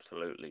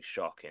absolutely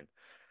shocking.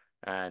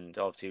 And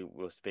obviously,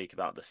 we'll speak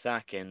about the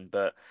sacking,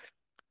 but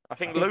I I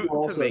think think you Luton for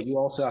also me. you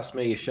also asked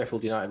me if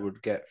Sheffield United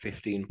would get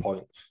 15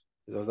 points.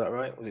 Was that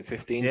right? Was it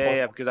 15 Yeah, points?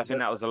 yeah, because I think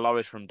that was the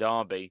lowest from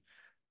Derby.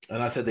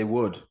 And I said they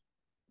would,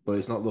 but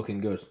it's not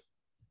looking good.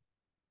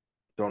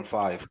 They're on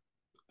 5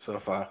 so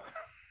far.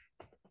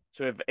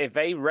 So if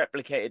they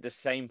replicated the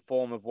same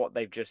form of what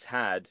they've just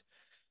had,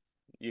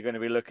 you're going to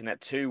be looking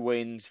at 2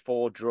 wins,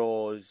 4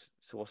 draws.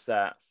 So what's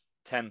that?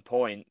 10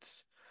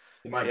 points.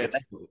 They might Yeah,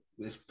 get.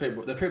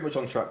 They're pretty much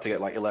on track to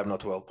get like 11 or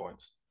 12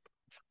 points.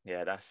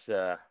 yeah, that's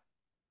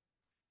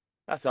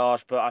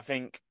harsh. But I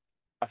think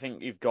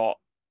you've got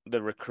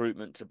the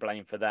recruitment to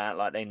blame for that.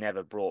 Like they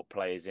never brought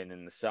players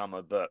in the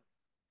summer. But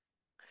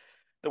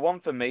the one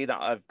for me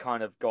that I've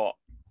kind of got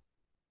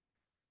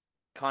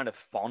kind of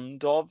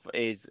fond of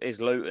is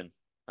Luton.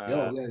 Oh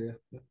Uh,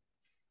 yeah.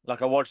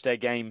 like I watched their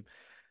game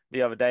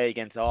the other day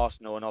against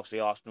Arsenal, and obviously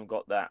Arsenal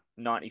got that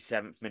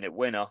 97th minute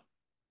winner.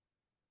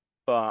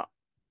 But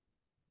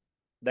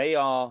they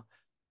are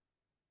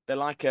they're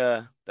like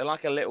a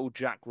little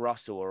Jack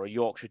Russell or a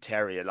Yorkshire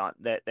Terrier. Like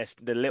they're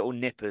the little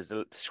nippers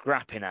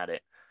scrapping at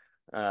it.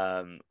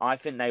 I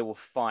think they will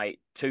fight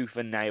tooth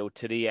and nail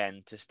to the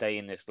end to stay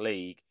in this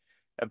league.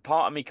 And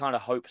part of me kind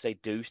of hopes they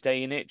do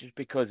stay in it just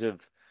because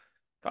of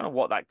kind of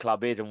what that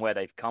club is and where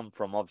they've come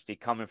from. Obviously,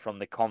 coming from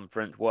the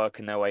conference,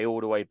 working their way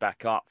all the way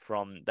back up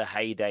from the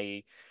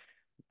heyday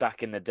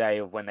back in the day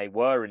of when they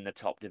were in the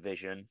top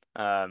division.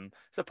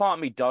 So part of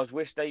me does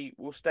wish they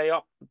will stay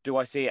up. Do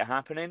I see it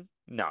happening?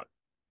 No.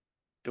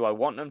 Do I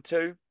want them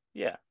to?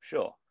 Yeah,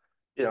 sure.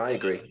 Yeah, I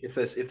agree. If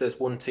there's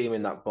one team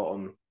in that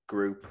bottom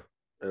group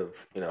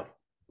of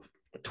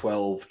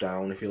 12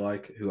 down, if you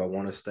like, who I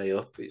want to stay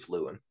up, it's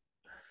Luton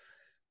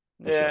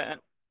for sure. Yeah,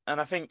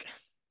 and I think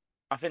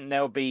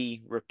they'll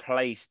be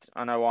replaced.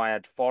 I know I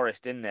had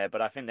Forest in there,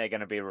 but I think they're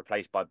going to be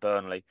replaced by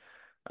Burnley.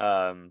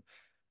 Um,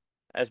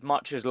 as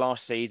much as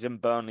last season,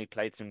 Burnley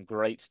played some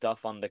great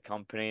stuff under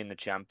Company in the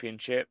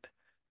Championship.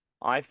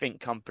 I think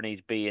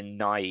Company's being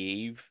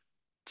naive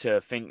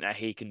to think that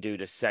he can do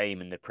the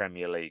same in the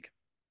Premier League.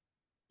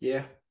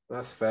 Yeah,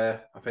 that's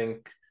fair. I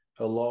think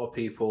a lot of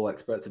people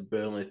expected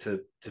Burnley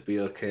to be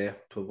okay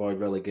to avoid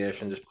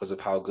relegation just because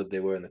of how good they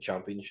were in the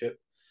Championship.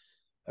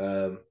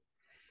 Um,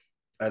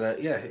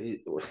 and yeah,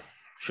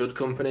 should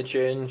Company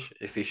change?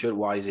 If he should,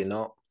 why is he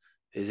not?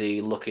 Is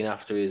he looking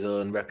after his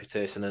own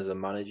reputation as a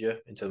manager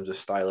in terms of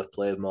style of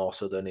play more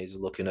so than he's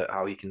looking at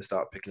how he can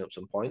start picking up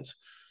some points?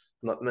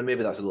 Not,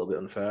 maybe that's a little bit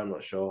unfair. I'm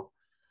not sure.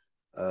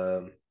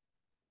 Um,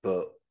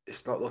 but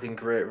it's not looking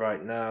great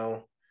right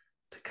now.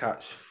 To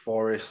catch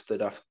Forest,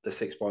 they'd have the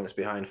 6 points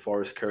behind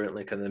Forest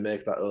currently. Can they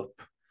make that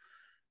up?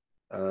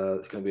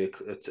 It's going to be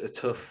a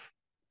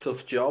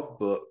tough job,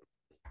 but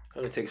it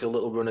only takes a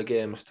little run of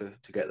games to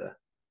get there.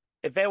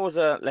 If there was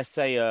let's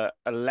say a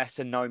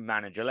lesser known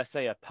manager, let's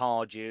say a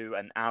Pardew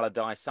and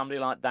Allardyce, somebody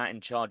like that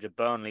in charge of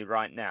Burnley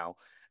right now,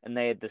 and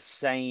they had the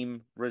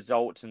same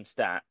results and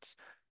stats,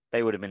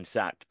 they would have been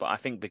sacked. But I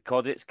think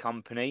because it's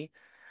Company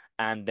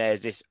and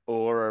there's this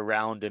aura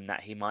around him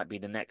that he might be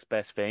the next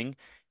best thing,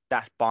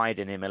 that's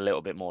biding him a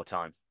little bit more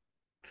time.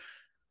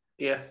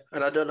 Yeah,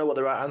 and I don't know what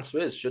the right answer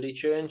is. Should he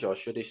change or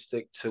should he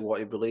stick to what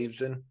he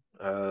believes in?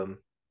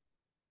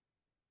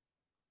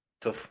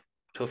 Tough,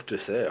 tough to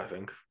say, I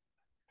think.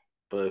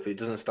 But if he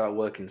doesn't start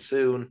working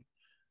soon,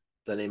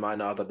 then he might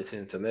not have that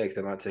decision to make.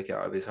 They might take it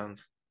out of his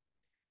hands.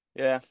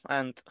 Yeah,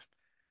 and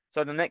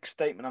so the next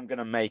statement I'm going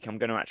to make, I'm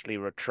going to actually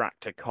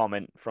retract a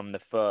comment from the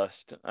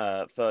first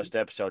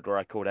episode where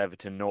I called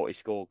Everton naughty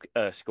school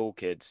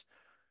kids.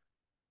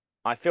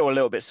 I feel a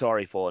little bit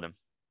sorry for them.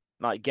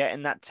 Like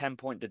getting that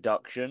 10-point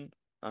deduction.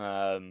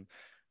 Um,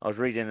 I was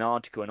reading an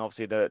article, and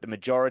obviously the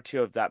majority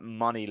of that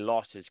money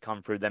lost has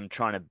come through them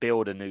trying to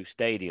build a new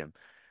stadium.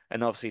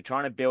 And obviously,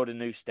 trying to build a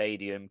new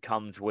stadium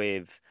comes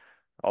with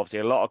obviously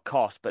a lot of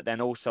cost, but then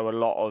also a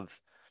lot of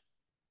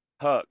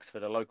perks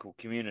for the local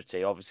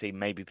community. Obviously,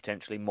 maybe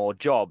potentially more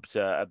jobs,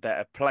 a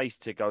better place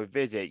to go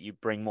visit. You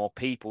bring more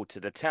people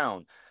to the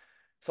town.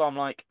 So I'm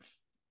like,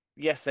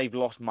 yes, they've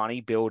lost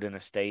money building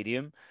a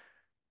stadium.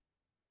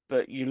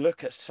 But you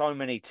look at so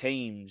many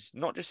teams,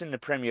 not just in the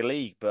Premier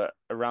League, but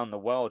around the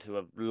world, who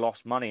have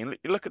lost money. And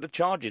you look at the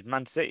charges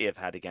Man City have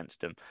had against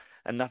them,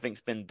 and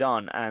nothing's been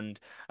done. And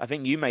I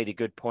think you made a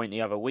good point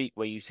the other week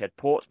where you said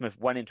Portsmouth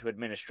went into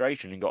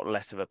administration and got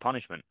less of a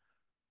punishment.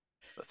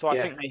 So I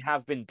Yeah, think they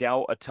have been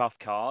dealt a tough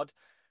card.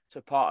 So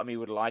part of me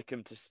would like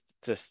them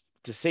to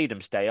to see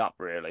them stay up,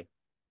 really.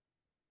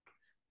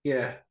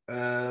 yeah.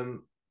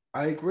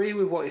 I agree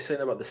with what you're saying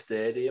about the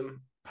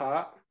stadium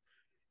part.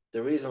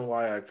 The reason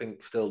why I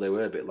think still they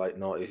were a bit like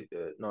naughty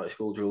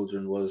school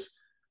children was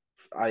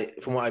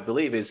from what I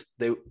believe is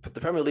the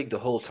Premier League the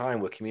whole time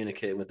were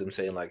communicating with them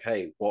saying like,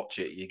 hey, watch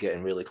it, you're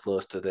getting really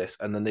close to this,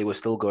 and then they were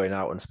still going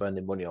out and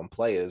spending money on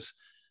players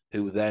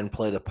who then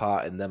played a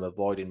part in them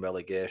avoiding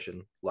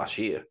relegation last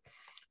year.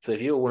 So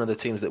if you're one of the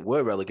teams that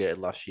were relegated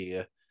last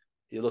year,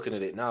 you're looking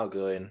at it now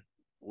going,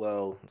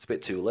 well, it's a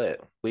bit too late.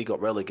 We got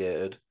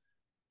relegated.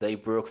 They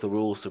broke the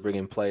rules to bring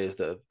in players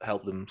that have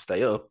helped them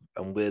stay up,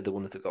 and we're the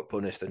ones that got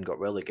punished and got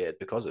relegated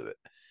because of it.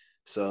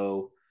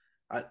 So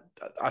I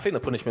I think the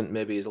punishment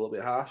maybe is a little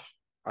bit harsh.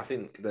 I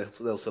think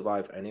they'll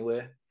survive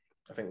anyway.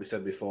 I think we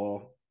said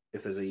before,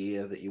 if there's a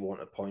year that you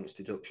want a points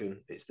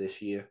deduction, it's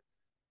this year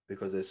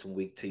because there's some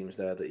weak teams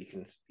there that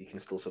you can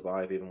still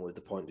survive even with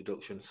the point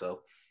deduction.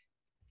 So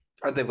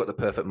and they've got the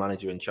perfect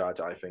manager in charge,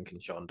 I think, in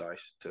Sean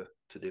Dyche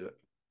to do it.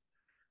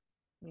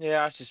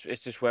 Yeah,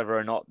 it's just whether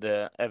or not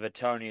the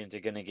Evertonians are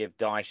going to give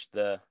Dyche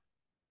the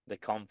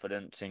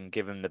confidence and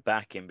give him the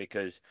backing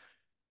because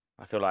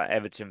I feel like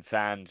Everton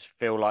fans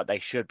feel like they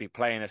should be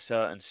playing a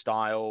certain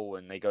style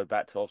and they go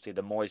back to obviously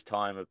the Moyes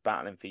time of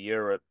battling for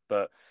Europe.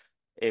 But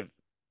if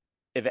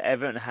if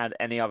Everton had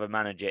any other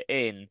manager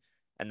in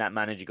and that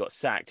manager got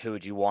sacked, who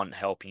would you want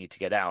helping you to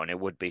get out? And it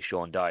would be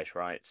Sean Dyche,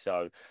 right?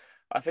 So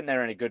I think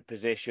they're in a good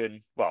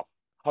position. Well,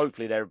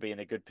 hopefully they'll be in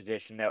a good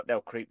position.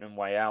 They'll creep them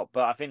way out.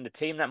 But I think the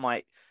team that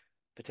might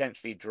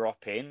potentially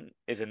drop in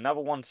is another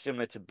one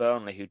similar to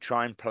Burnley who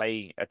try and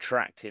play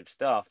attractive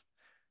stuff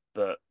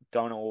but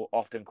don't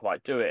often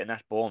quite do it, and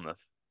that's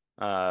Bournemouth.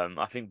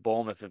 I think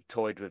Bournemouth have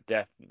toyed with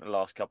death in the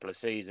last couple of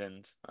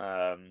seasons,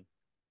 and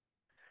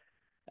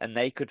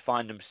they could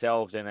find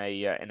themselves in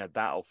a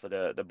battle for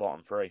the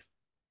bottom three.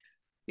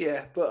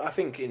 Yeah, but I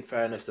think in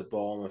fairness to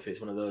Bournemouth,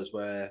 it's one of those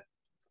where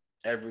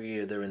every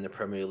year they're in the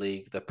Premier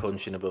League, they're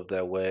punching above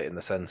their weight in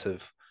the sense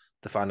of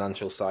the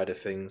financial side of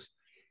things.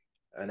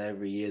 And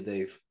every year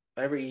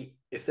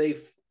if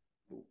they've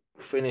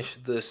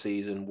finished the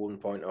season 1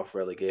 point off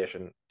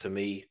relegation, to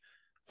me,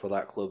 for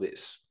that club,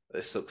 it's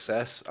a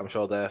success. I'm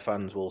sure their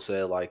fans will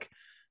say like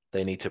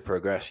they need to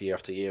progress year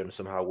after year and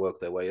somehow work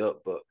their way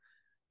up, but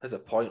there's a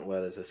point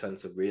where there's a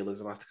sense of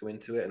realism has to come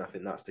into it, and I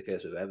think that's the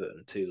case with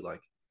Everton too.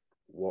 Like,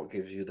 what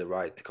gives you the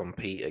right to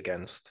compete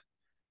against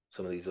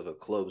some of these other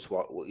clubs?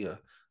 What you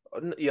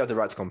know, you have the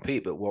right to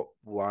compete, but what?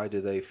 Why do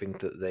they think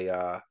that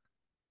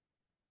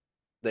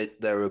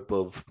they're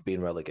above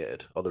being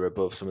relegated, or they're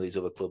above some of these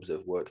other clubs that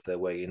have worked their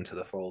way into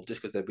the fold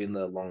just because they've been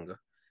there longer?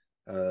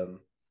 Um,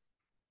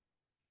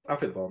 I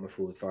think Bournemouth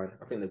will be fine.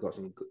 I think they've got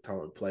some good,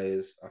 talented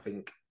players. I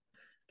think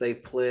they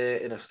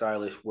play in a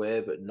stylish way,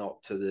 but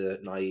not to the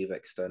naive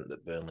extent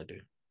that Burnley do.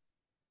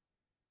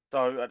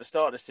 So at the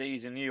start of the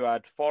season, you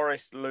had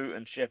Forest,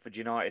 Luton, Sheffield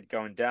United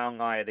going down.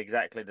 I had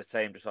exactly the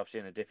same, just obviously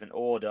in a different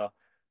order.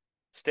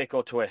 Stick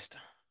or twist?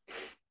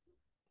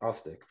 I'll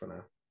stick for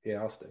now.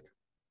 Yeah, I'll stick.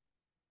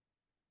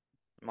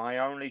 My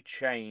only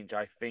change,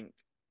 I think,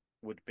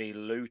 would be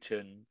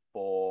Luton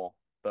for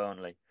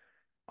Burnley.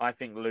 I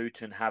think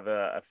Luton have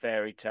a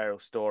fairy tale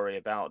story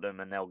about them,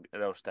 and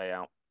they'll stay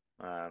out.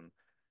 Um,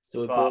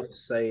 So but we're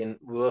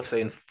both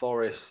saying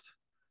Forest,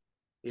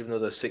 even though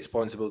they're 6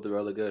 points above the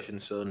relegation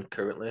zone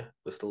currently,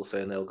 we're still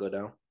saying they'll go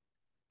down.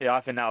 yeah, I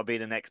think that'll be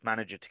the next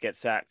manager to get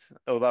sacked.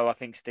 Although I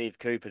think Steve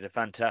Cooper's a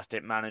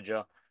fantastic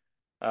manager.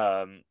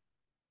 Um,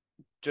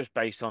 just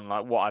based on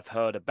like what I've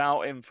heard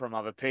about him from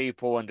other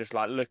people and just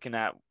like looking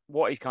at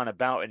what he's kind of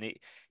about, and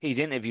his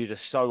interviews are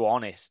so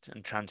honest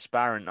and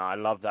transparent. I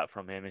love that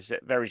from him. It's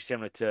very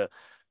similar to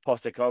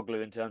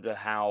Postecoglou in terms of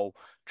how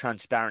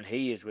transparent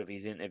he is with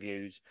his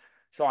interviews.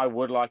 So I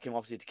would like him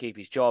obviously to keep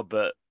his job,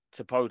 but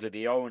supposedly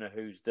the owner,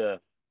 who's the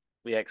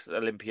ex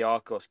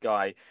Olympiacos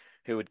guy,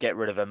 who would get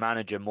rid of a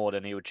manager more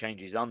than he would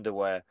change his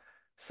underwear.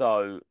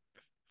 So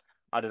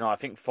I don't know. I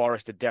think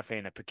Forest are definitely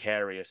in a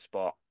precarious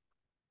spot,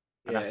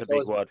 and Yeah, that's a it's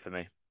big always word for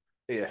me.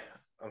 yeah.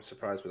 I'm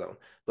surprised with that one,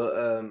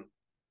 but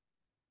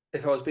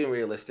if I was being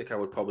realistic, I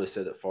would probably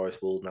say that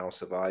Forest will now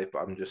survive. But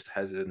I'm just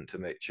hesitant to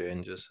make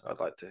changes. I'd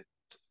like to.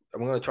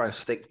 I'm going to try and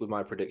stick with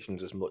my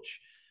predictions as much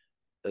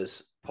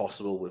as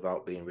possible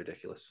without being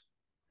ridiculous.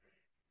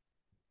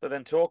 So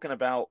then talking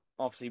about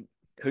obviously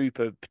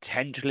Cooper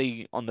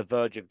potentially on the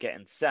verge of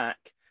getting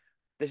sacked,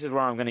 this is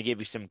where I'm going to give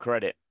you some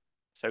credit.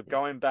 So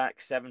going back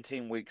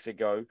 17 weeks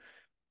ago,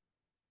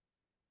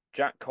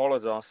 Jack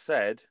Colazar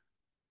said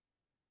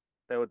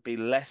there would be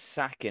less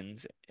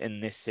sackings in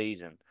this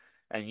season.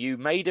 And you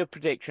made a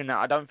prediction that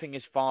I don't think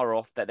is far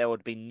off, that there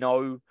would be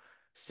no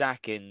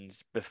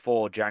sackings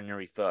before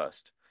January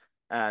 1st.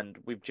 And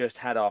we've just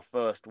had our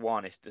first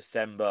one. It's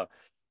December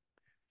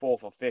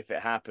 4th or 5th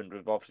it happened,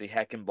 with obviously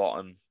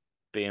Heckingbottom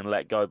being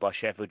let go by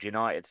Sheffield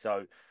United.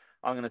 So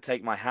I'm going to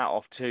take my hat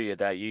off to you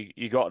there.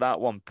 You got that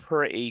one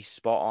pretty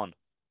spot on.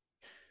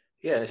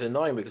 Yeah, and it's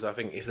annoying because I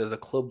think if there's a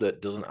club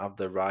that doesn't have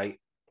the right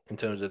in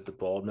terms of the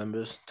board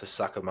members to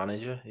sack a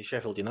manager, it's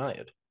Sheffield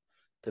United.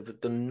 They've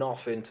done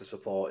nothing to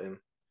support him.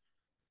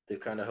 They've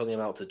kind of hung him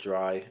out to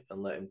dry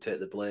and let him take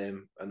the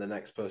blame, and the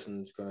next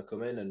person's going to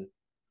come in and,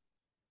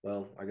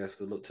 well, I guess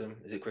good luck to him.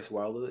 Is it Chris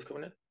Wilder that's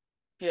coming in?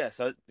 Yeah,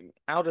 so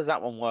how does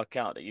that one work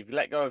out? That you've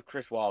let go of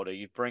Chris Wilder,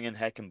 you bring in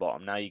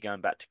Heckingbottom, now you're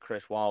going back to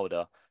Chris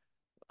Wilder.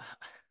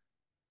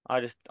 I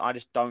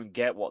just don't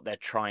get what they're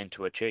trying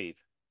to achieve.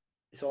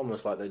 It's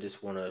almost like they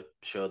just want to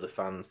show the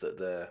fans that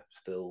they're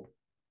still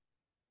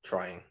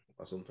trying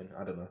or something.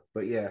 I don't know.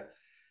 But yeah,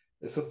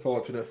 it's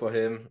unfortunate for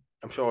him.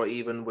 I'm sure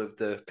even with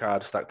the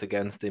card stacked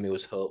against him, he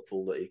was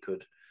hopeful that he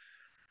could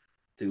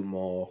do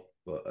more.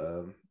 But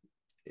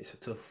it's a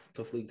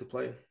tough league to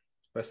play in,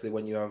 especially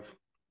when you have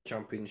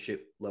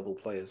championship level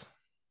players.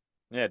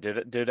 Yeah,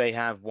 do they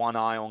have one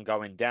eye on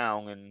going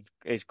down? And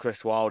is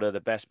Chris Wilder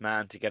the best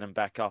man to get him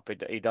back up?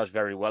 He does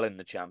very well in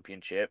the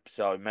championship,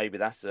 so maybe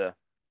that's a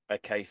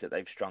case that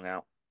they've strung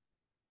out.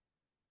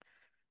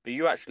 But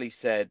you actually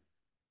said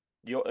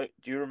do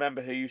you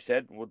remember who you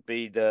said would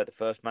be the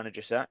first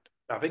manager sacked?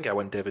 I think I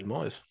went David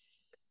Moyes.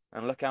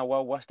 And look how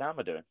well West Ham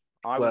are doing.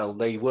 I would Well,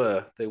 they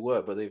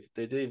were, but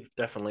they did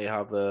definitely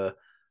have a.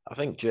 I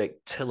think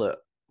Jake Tillett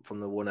from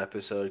the one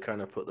episode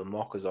kind of put the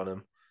mockers on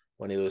him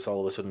when he was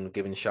all of a sudden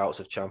giving shouts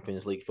of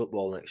Champions League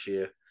football next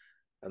year,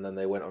 and then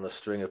they went on a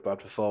string of bad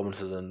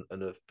performances and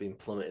have been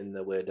plummeting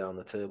their way down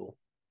the table.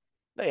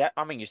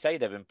 I mean, you say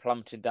they've been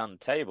plummeting down the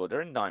table.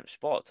 They're in ninth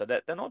spot, so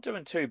they're not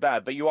doing too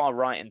bad. But you are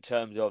right in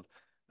terms of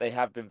they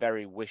have been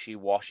very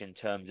wishy-washy in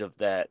terms of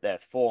their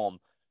form.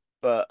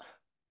 But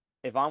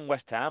if I'm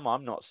West Ham,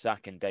 I'm not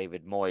sacking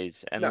David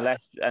Moyes No,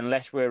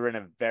 unless we're in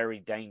a very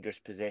dangerous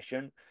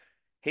position.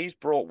 He's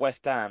brought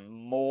West Ham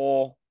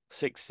more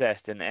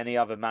success than any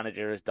other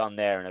manager has done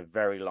there in a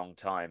very long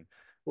time.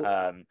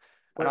 well, Um,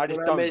 and I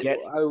just don't get.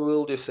 I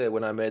will just say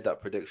when I made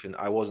that prediction,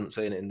 I wasn't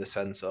saying it in the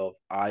sense of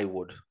I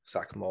would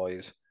sack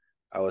Moyes.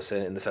 I was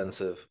saying it in the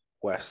sense of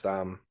West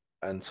Ham.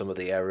 and some of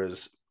the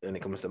errors when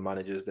it comes to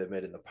managers they've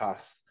made in the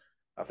past,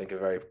 I think are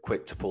very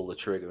quick to pull the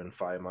trigger and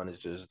fire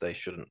managers they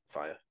shouldn't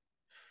fire.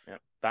 Yeah,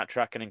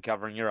 backtracking and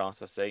covering your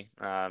ass, I see.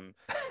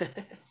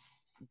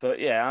 But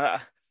yeah,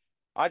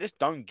 I just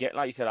don't get,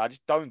 like you said, I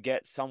just don't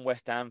get some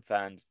West Ham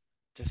fans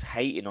just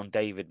hating on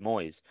David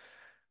Moyes.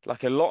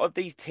 Like a lot of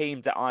these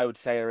teams that I would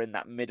say are in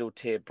that middle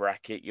tier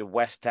bracket, your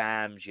West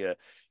Hams, your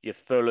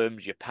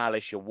Fulhams, your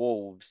Palace, your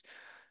Wolves,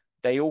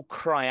 they all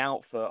cry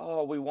out for,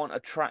 oh, we want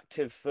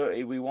attractive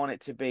footy, we want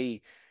it to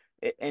be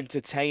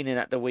entertaining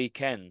at the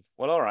weekend.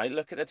 Well, all right,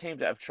 look at the teams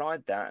that have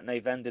tried that and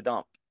they've ended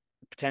up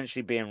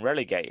potentially being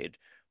relegated.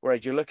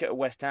 Whereas you look at a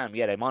West Ham,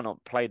 yeah, they might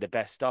not play the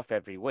best stuff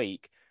every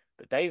week,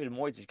 but David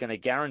Moyes is going to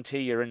guarantee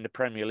you're in the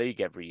Premier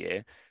League every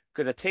year.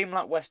 Because a team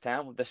like West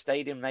Ham, with the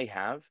stadium they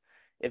have,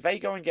 if they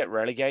go and get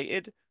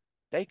relegated,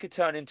 they could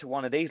turn into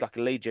one of these like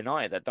a Leeds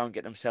United that don't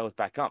get themselves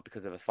back up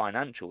because of a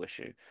financial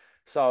issue.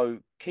 So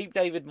keep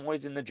David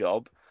Moyes in the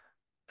job,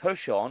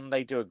 push on.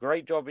 They do a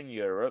great job in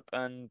Europe,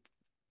 and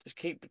just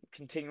keep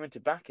continuing to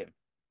back him.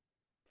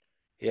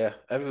 Yeah,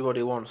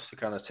 everybody wants to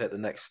kind of take the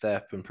next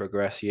step and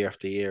progress year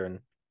after year, and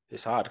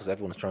it's hard because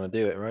everyone's trying to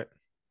do it, right?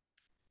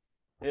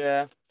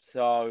 Yeah,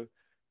 so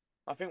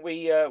I think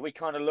we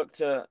kind of look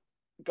to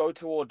go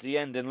towards the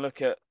end and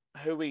look at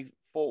who we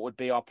thought would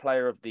be our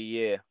player of the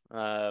year.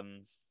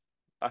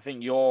 I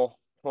think you're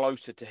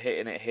closer to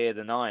hitting it here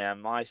than I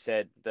am. I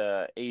said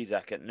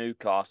Isak at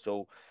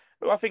Newcastle,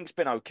 who I think's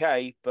been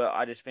okay, but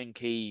I just think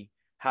he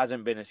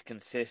hasn't been as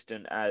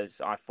consistent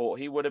as I thought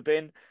he would have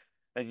been.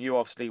 And you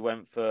obviously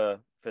went for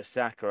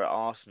Saka at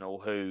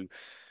Arsenal, who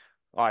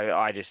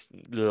I just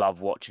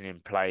love watching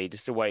him play.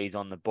 Just the way he's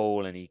on the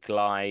ball and he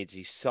glides.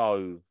 He's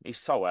so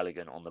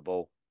elegant on the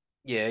ball.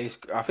 Yeah,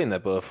 I think they're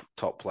both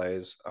top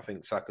players. I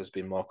think Saka's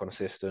been more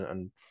consistent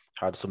and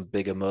had some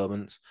bigger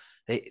moments.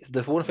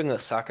 The one thing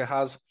that Saka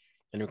has,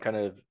 and kind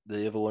of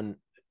the other one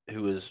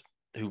who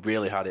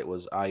really had it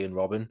was Iron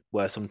Robin,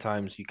 where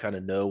sometimes you kind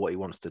of know what he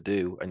wants to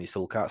do and you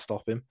still can't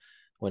stop him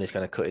when he's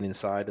kind of cutting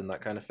inside and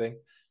that kind of thing.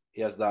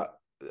 He has that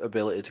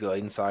ability to go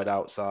inside,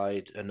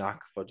 outside, a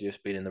knack for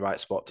just being in the right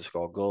spot to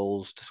score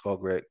goals, to score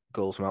great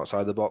goals from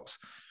outside the box.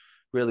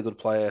 Really good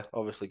player,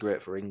 obviously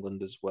great for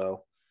England as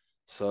well.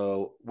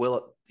 So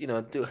will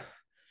do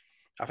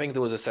I think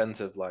there was a sense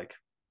of like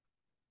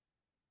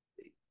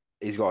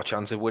he's got a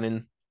chance of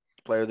winning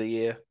Player of the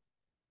Year,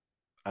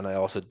 and I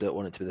also don't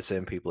want it to be the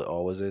same people it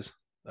always is.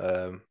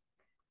 Um,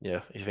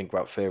 if you think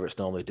about favourites,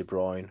 normally De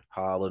Bruyne,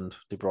 Haaland.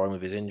 De Bruyne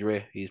with his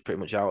injury, he's pretty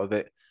much out of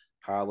it.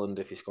 Haaland,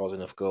 if he scores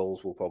enough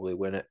goals, will probably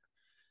win it.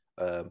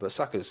 But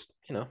Saka's,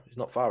 he's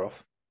not far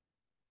off.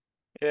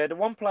 Yeah, the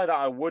one player that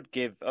I would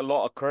give a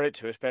lot of credit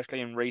to, especially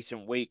in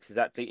recent weeks, is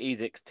actually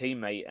Isak's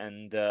teammate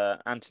and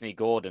Anthony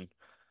Gordon.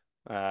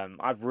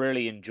 I've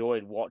really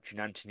enjoyed watching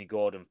Anthony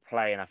Gordon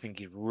play, and I think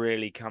he's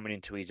really coming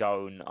into his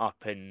own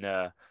up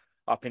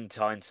in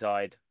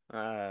Tyneside.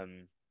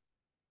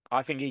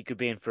 I think he could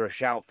be in for a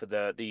shout for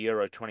the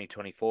Euro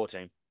 2024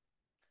 team.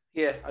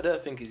 Yeah, I don't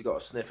think he's got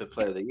a sniff of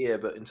Player of the Year,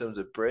 but in terms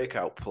of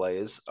breakout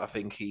players, I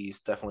think he's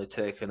definitely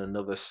taken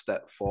another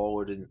step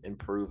forward in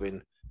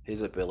improving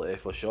his ability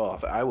for sure.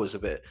 I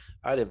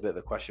had a bit of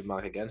a question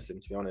mark against him,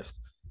 to be honest.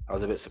 I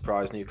was a bit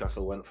surprised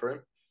Newcastle went for him,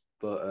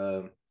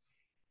 but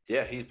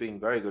yeah, he's been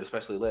very good,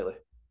 especially lately.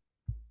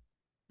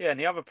 Yeah, and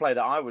the other player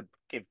that I would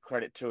give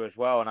credit to as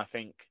well, and I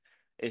think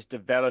is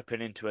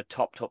developing into a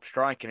top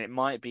strike, and it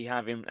might be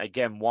having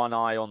again one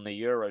eye on the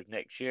Euros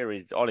next year,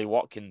 is Ollie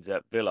Watkins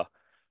at Villa.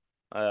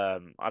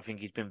 I think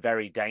he's been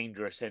very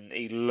dangerous, and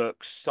he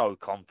looks so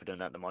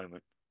confident at the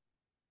moment.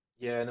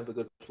 Yeah, another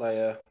good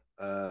player.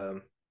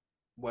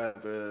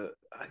 Whether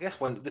I guess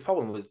when the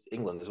problem with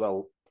England as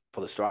well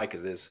for the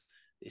strikers is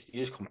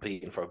you're just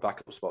competing for a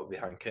backup spot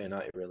behind Kane,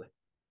 aren't you? Really?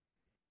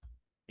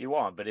 You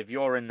are, but if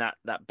you're in that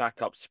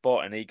backup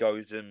spot and he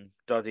goes and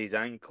does his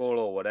ankle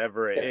or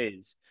whatever it Yeah.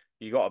 is,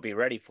 you got to be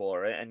ready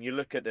for it. And you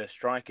look at the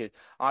striker,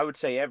 I would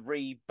say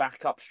every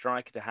backup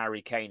striker to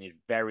Harry Kane is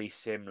very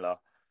similar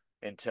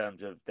in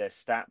terms of their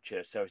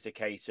stature. So it's a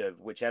case of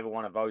whichever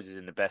one of those is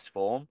in the best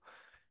form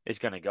is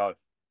going to go.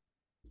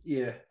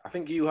 Yeah, I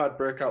think you had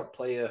breakout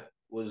player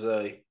was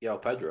Yao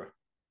Pedro at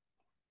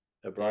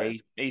Yeah, Brighton.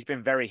 he's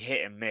been very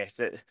hit and miss.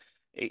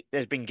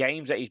 There's been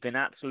games that he's been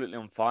absolutely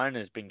on fire, and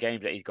there's been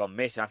games that he's gone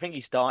missing. I think he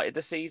started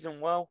the season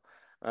well,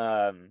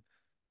 um,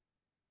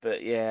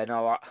 but yeah,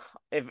 no.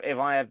 If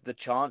I have the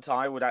chance,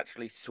 I would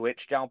actually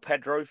switch Del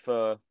Pedro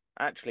for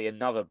actually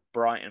another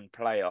Brighton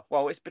player.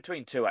 Well, it's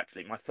between two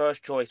actually. My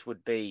first choice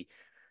would be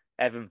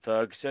Evan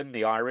Ferguson,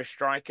 the Irish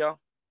striker.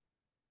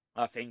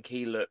 I think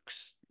he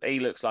looks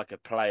like a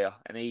player,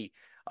 and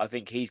I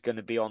think he's going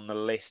to be on the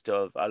list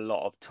of a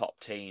lot of top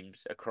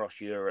teams across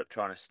Europe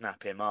trying to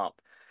snap him up.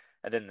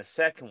 And then the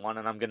second one,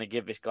 and I'm going to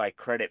give this guy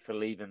credit for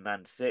leaving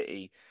Man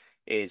City,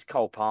 is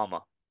Cole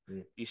Palmer.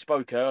 Mm. You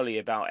spoke earlier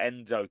about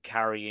Enzo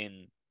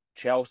carrying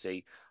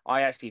Chelsea.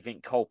 I actually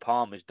think Cole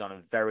Palmer's done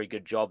a very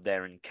good job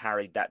there and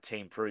carried that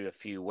team through a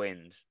few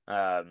wins.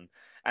 And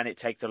it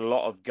takes a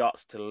lot of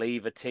guts to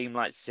leave a team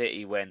like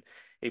City when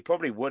he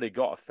probably would have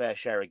got a fair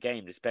share of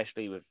games,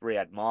 especially with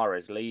Riyad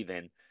Mahrez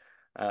leaving.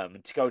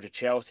 To go to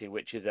Chelsea,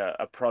 which is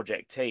a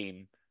project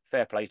team,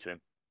 fair play to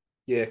him.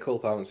 Yeah, Cole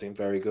Palmer's been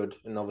very good,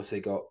 and obviously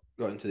got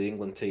into the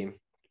England team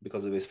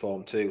because of his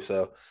form too.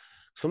 So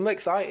some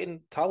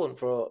exciting talent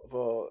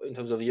for in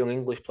terms of young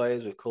English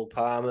players with Cole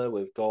Palmer,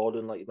 with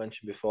Gordon, like you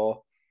mentioned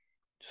before.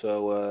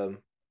 So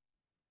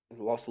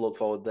lots to look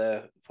forward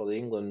there for the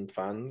England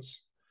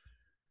fans.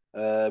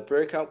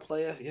 Breakout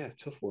player, yeah,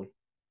 tough one,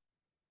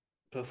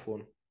 tough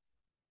one.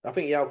 I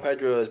think Yao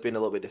Pedro has been a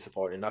little bit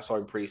disappointing. I saw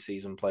him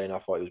pre-season playing. I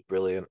thought he was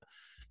brilliant.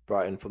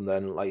 Brighton from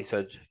then, like you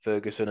said,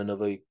 Ferguson,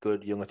 another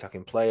good young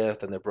attacking player.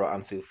 Then they brought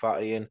Ansu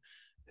Fati in,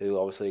 who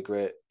obviously a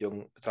great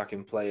young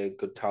attacking player,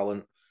 good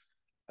talent.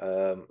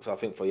 So I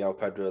think for Yao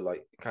Pedro,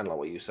 like kind of like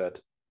what you said,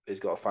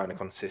 he's got to find a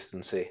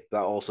consistency.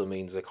 That also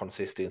means a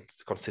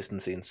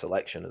consistency in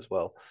selection as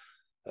well,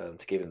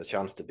 to give him the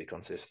chance to be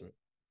consistent.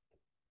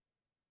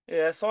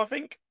 Yeah, so I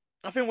think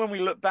when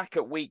we look back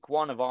at week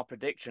one of our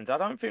predictions, I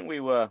don't think we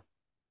were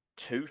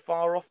too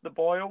far off the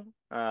boil.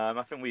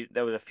 I think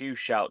there was a few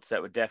shouts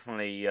that were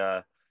definitely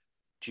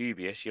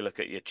dubious. You look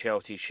at your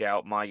Chelsea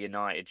shout, my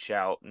United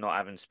shout, not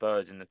having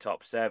Spurs in the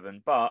top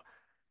seven, but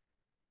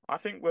I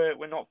think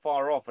we're not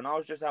far off. And I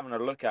was just having a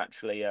look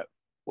actually at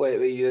Wait,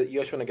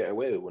 you're trying to get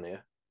away with one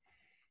here.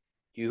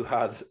 You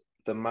had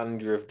the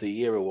Manager of the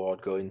Year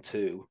award going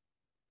to.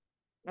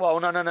 well,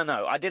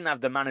 no. I didn't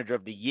have the Manager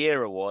of the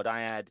Year award.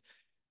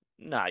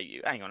 No,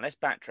 hang on, let's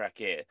backtrack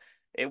here.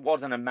 It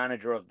wasn't a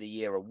Manager of the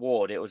Year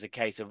award. It was a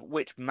case of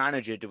which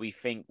manager do we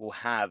think will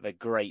have a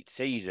great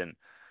season?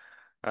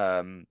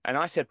 And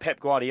I said Pep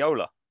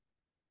Guardiola.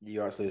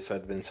 You actually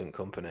said Vincent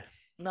Company.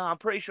 No, I'm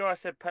pretty sure I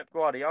said Pep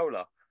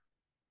Guardiola.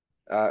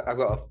 I've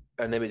got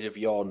an image of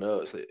your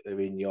notes that are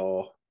in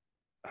your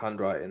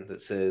handwriting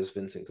that says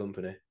Vincent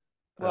Company.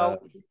 Uh,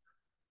 Well,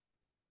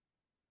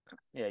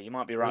 yeah, you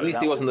might be at right with least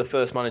that he one. wasn't the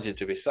first manager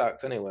to be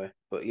sacked anyway.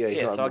 But yeah, he's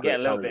Yeah, not so had a I get great a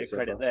little time bit at of so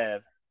credit far.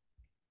 there.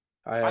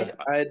 I I, had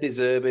I had De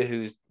Zerbi,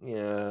 who's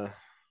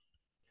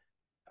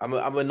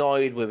I'm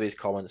annoyed with his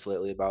comments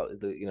lately about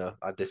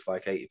I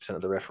dislike 80%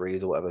 of the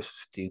referees or whatever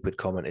stupid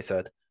comment he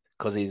said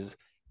because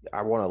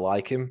I want to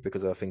like him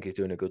because I think he's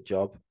doing a good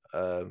job.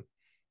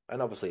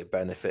 And obviously it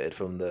benefited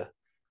from the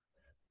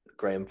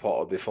Graham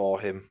Potter before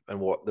him and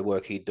what the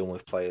work he'd done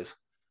with players.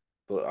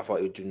 But I thought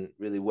he was doing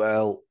really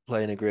well,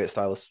 playing a great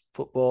style of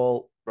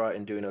football,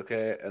 Brighton doing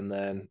okay, and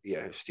then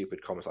yeah,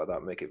 stupid comments like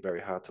that make it very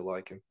hard to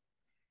like him.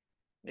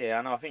 yeah,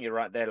 I know. I think you're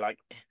right there. Like,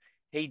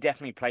 he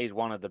definitely plays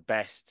one of the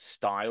best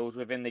styles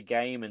within the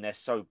game, and they're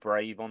so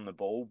brave on the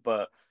ball.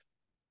 But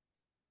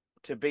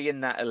to be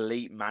in that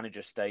elite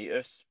manager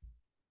status,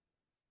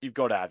 you've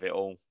got to have it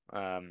all.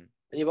 And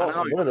you've And I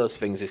also know, one of those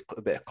things is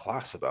a bit of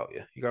class about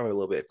you. You got to have a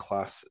little bit of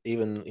class,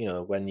 even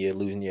when you're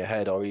losing your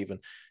head, or even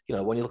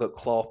when you look at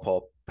Klopp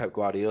or Pep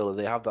Guardiola,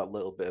 they have that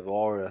little bit of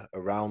aura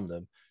around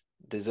them.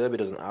 De Zerbi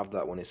doesn't have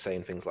that when he's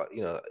saying things like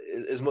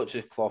as much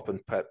as Klopp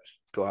and Pep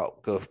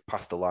go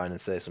past the line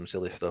and say some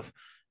silly stuff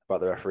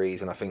about the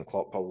referees, and I think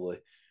Klopp probably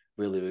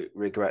really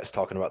regrets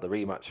talking about the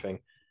rematch thing.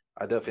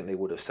 I don't think they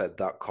would have said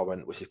that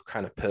comment, which is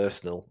kind of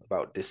personal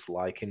about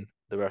disliking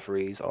the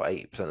referees or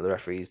 80% of the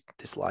referees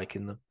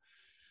disliking them.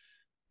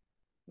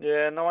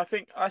 yeah, no,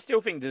 I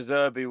still think De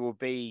Zerbi will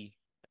be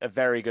a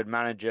very good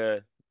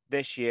manager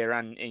this year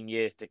and in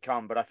years to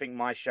come. But I think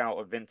my shout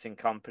of Vincent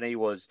Company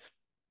was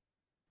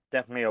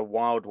definitely a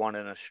wild one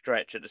and a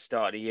stretch at the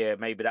start of the year.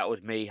 Maybe that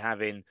was me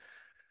having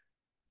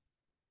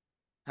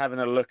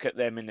a look at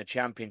them in the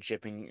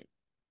championship and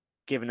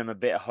giving them a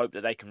bit of hope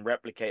that they can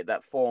replicate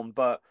that form.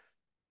 But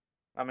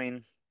I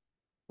mean,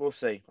 we'll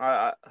see.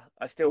 I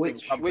still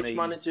think Company. Which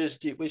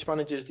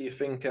managers do you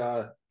think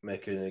are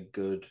making a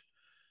good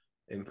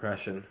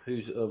impression?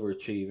 Who's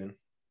overachieving?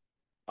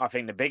 I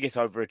think the biggest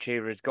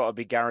overachiever has got to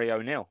be Gary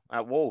O'Neill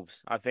at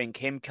Wolves. I think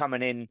him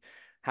coming in,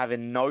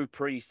 having no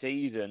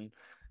pre-season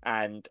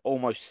and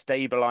almost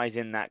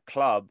stabilizing that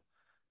club,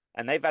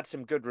 and they've had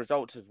some good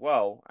results as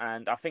well.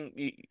 And I think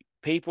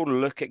people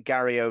look at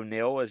Gary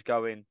O'Neill as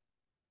going,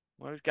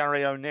 "Where's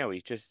Gary O'Neill?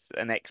 He's just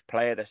an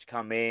ex-player that's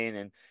come in."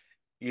 And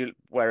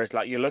whereas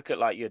like you look at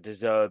like your De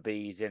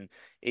Zerbis and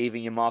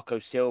even your Marco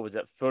Silvas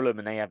at Fulham,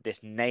 and they have this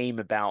name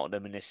about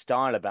them and this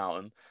style about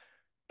them.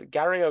 But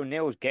Gary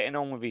O'Neill's getting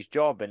on with his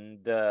job,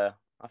 and I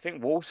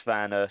think Wolves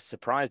fan are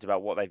surprised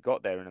about what they've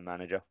got there in a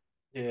manager.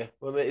 Yeah,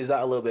 well, I mean, is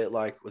that a little bit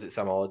like was it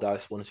Sam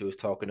Allardyce once who was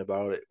talking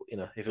about it?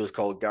 If it was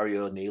called Gary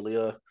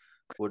O'Neillio,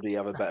 would he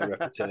have a better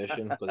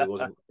reputation because he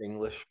wasn't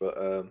English?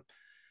 But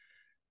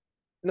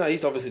no,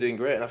 he's obviously doing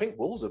great, and I think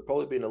Wolves have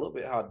probably been a little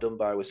bit hard done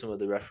by with some of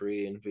the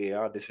referee and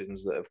VAR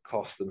decisions that have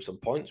cost them some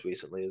points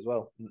recently as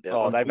well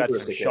Oh, on they've had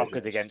numerous some shockers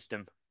occasions. against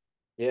him.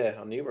 Yeah,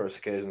 on numerous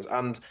occasions.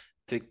 And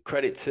to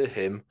credit to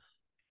him,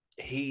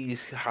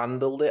 he's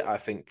handled it, I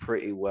think,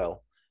 pretty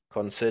well,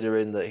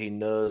 considering that he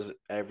knows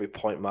every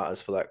point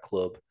matters for that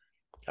club.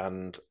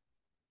 And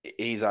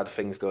he's had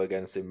things go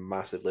against him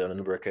massively on a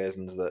number of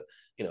occasions that,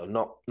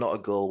 not a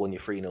goal when you're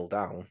 3-0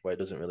 down, where it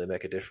doesn't really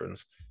make a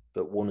difference,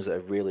 but ones that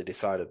have really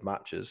decided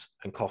matches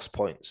and cost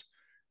points.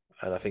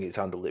 and I think he's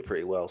handled it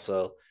pretty well.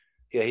 So,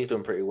 yeah, he's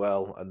done pretty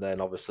well. And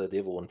then obviously the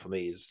other one for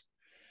me is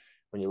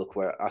when you look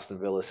where Aston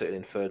Villa sitting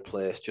in third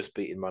place, just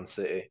beating Man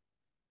City,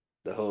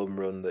 the home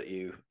run that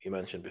you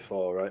mentioned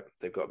before, right?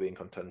 They've got to be in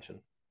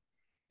contention.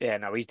 Yeah,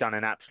 no, he's done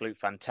an absolute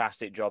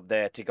fantastic job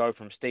there to go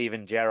from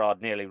Steven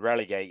Gerrard nearly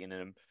relegating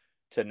them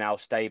to now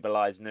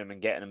stabilising them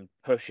and getting them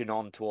pushing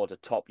on towards a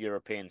top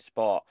European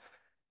spot.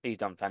 He's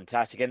done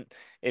fantastic. And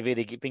if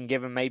he'd have been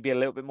given maybe a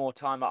little bit more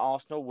time at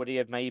Arsenal, would he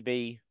have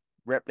maybe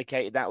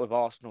replicated that with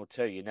Arsenal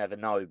too? You never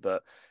know.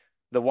 But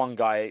the one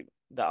guy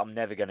that I'm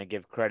never going to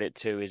give credit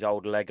to is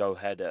old Lego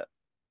head at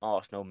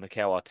Arsenal,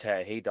 Mikel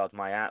Arteta. He does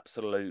my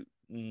absolute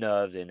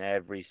nerves in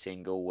every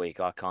single week.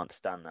 I can't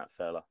stand that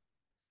fella.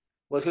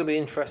 Well, it's going to be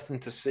interesting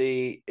to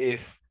see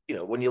if,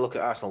 when you look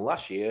at Arsenal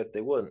last year,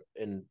 they weren't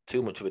in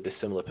too much of a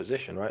dissimilar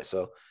position, right?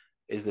 So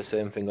is the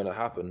same thing going to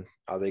happen?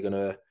 Are they going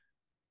to,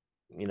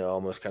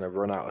 almost kind of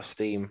run out of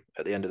steam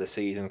at the end of the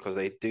season because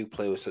they do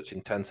play with such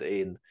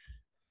intensity and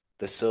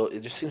it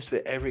just seems to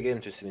be every game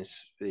just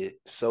seems to be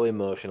so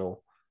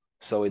emotional,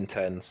 so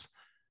intense.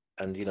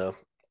 And,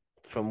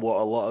 from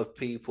what a lot of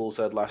people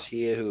said last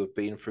year who have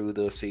been through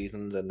those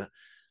seasons and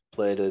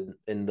played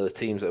in the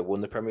teams that have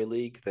won the Premier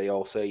League, they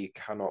all say you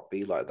cannot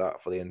be like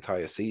that for the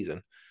entire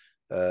season.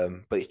 But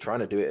he's trying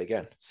to do it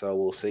again. So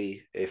we'll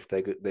see if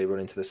they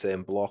run into the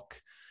same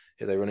block,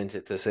 if they run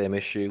into the same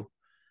issue,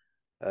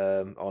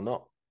 or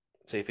not.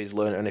 See if he's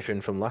learned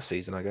anything from last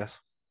season, I guess.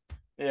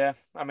 Yeah,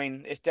 I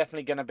mean, it's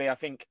definitely going to be, I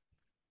think,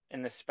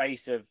 in the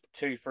space of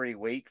 2, 3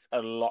 weeks,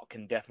 a lot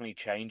can definitely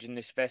change in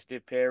this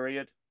festive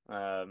period.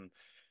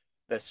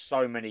 There's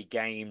so many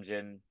games,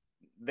 and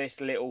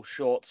this little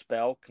short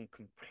spell can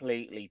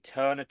completely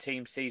turn a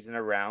team season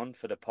around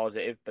for the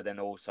positive, but then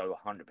also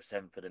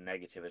 100% for the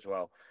negative as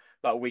well.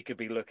 Like we could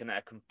be looking at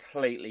a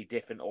completely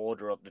different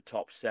order of the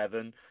top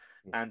seven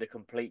and a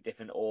complete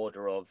different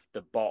order of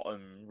the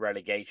bottom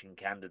relegation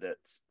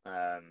candidates.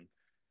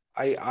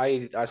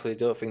 I actually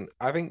don't think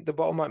I think the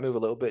bottom might move a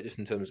little bit just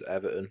in terms of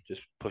Everton,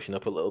 just pushing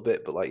up a little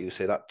bit. But like you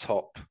say, that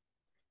top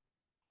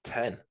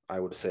 10, I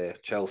would say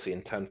Chelsea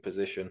in 10th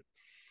position.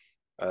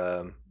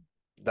 Um,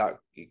 that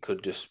you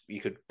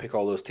could pick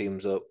all those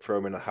teams up, throw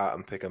them in a hat,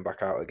 and pick them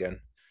back out again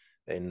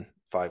in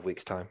 5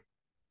 weeks' time.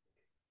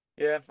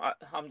 Yeah,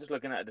 I'm just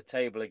looking at the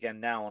table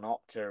again now on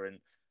Opta, and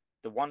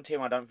the one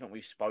team I don't think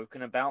we've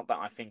spoken about that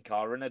I think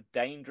are in a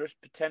dangerous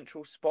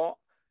potential spot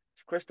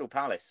is Crystal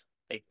Palace.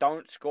 They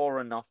don't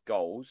score enough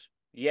goals.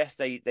 Yes,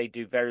 they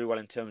do very well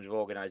in terms of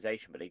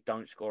organisation, but they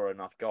don't score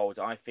enough goals.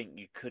 I think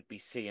you could be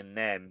seeing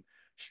them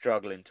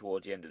struggling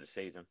towards the end of the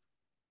season.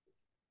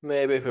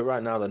 Maybe, but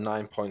right now they're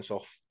 9 points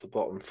off the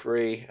bottom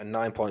three, and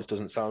 9 points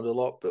doesn't sound a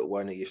lot, but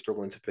when you're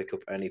struggling to pick up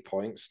any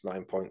points,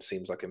 9 points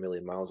seems like a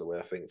million miles away,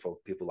 I think, for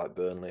people like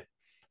Burnley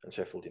and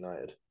Sheffield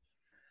United.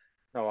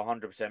 No,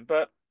 100%.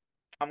 But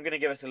I'm going to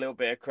give us a little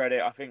bit of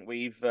credit. I think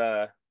we've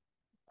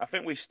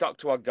stuck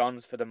to our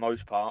guns for the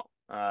most part.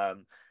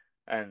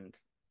 And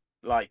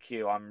like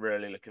you, I'm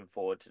really looking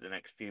forward to the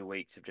next few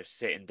weeks of just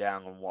sitting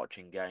down and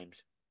watching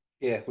games.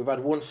 Yeah, we've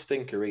had one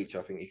stinker each,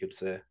 I think you could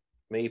say.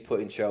 Me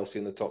putting Chelsea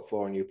in the top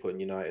four and you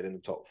putting United in the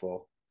top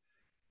four.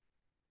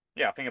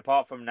 Yeah, I think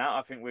apart from that,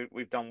 I think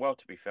we've done well.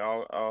 To be fair,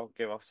 I'll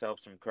give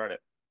ourselves some credit.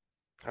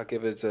 I'll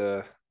give it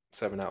a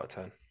 7 out of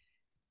 10.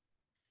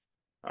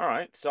 All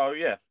right, so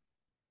yeah,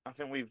 I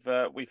think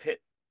we've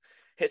hit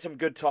some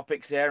good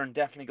topics there and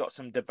definitely got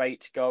some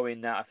debates going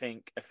that I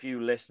think a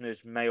few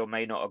listeners may or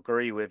may not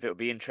agree with. It would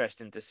be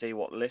interesting to see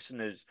what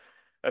listeners'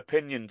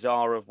 opinions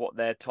are of what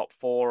their top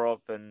four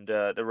of and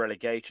the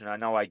relegation. I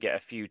know I get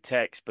a few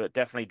texts, but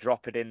definitely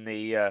drop it in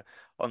the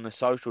on the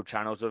social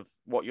channels of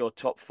what your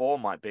top four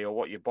might be or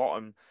what your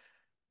bottom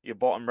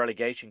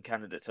relegation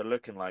candidates are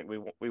looking like.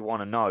 We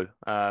want to know.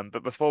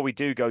 But before we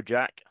do go,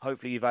 Jack,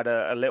 hopefully you've had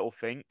a little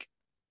think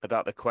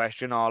about the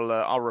question.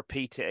 I'll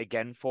repeat it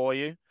again for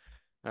you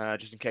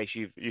just in case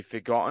you've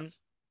forgotten.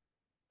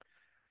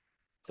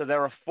 So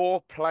there are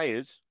four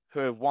players who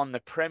have won the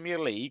Premier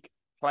League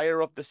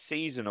Player of the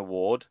Season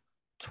award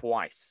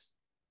twice.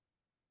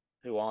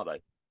 Who are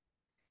they?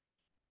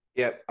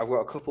 Yeah, I've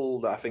got a couple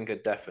that I think are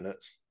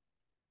definite.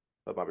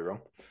 I might be wrong.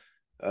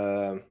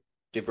 Um,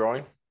 De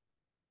Bruyne.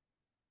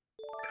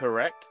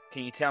 Correct.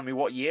 Can you tell me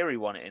what year he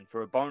won it in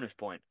for a bonus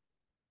point?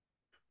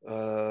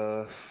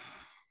 Uh,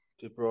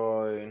 De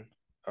Bruyne.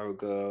 I would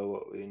go,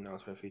 what are we now,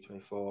 23,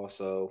 24.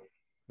 So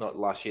not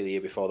last year, the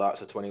year before that.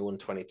 So 21,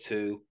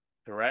 22.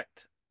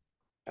 Correct.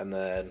 And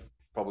then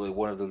probably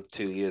one of the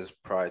 2 years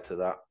prior to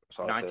that.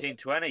 So I'll say,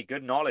 1920.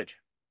 Good knowledge.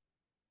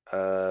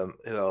 who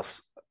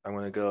else? I'm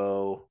going to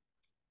go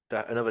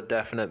another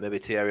definite, maybe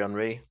Thierry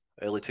Henry,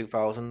 early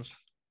 2000s.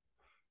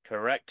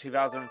 Correct.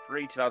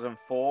 2003,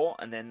 2004,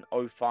 and then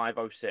 05,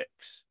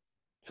 06.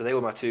 So they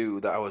were my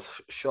two that I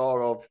was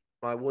sure of.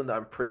 My one that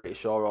I'm pretty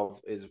sure of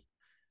is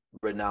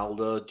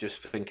Ronaldo,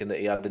 just thinking that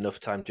he had enough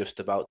time just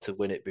about to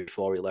win it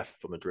before he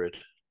left for Madrid.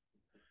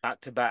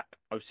 Back to back.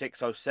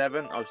 06,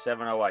 07,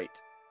 07, 08.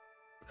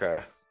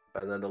 Okay.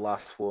 And then the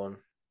last one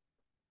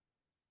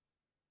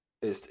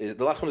is the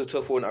last one's a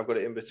tough one. I've got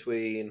it in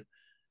between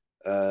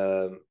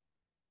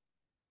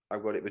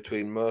I've got it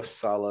between Mo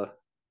Salah,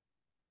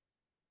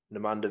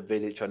 Nemanja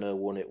Vidic. I know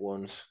won it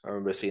once. I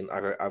remember seeing.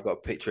 I've got a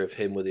picture of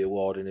him with the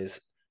award in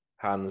his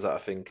hands that I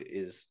think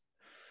is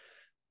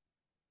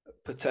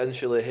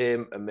potentially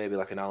him, and maybe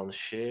like an Alan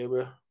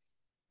Shearer.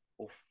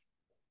 Oof.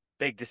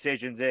 Big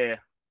decisions here.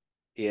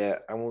 Yeah,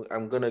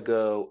 I'm gonna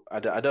go. I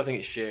don't think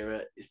it's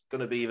Shearer. It's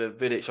gonna be either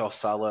Vidic or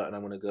Salah, and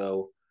I'm gonna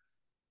go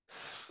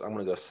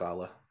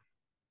Salah.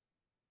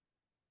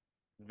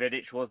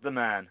 Vidic was the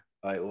man.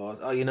 Oh, it was.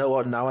 Oh, you know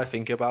what? Now I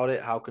think about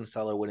it, how can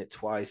Salah win it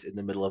twice in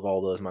the middle of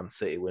all those Man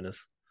City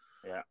winners?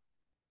 Yeah.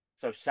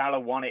 So Salah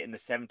won it in the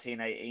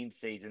 17-18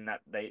 season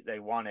that they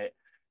won it.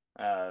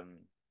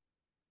 Um,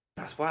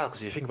 That's wild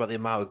because you think about the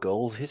amount of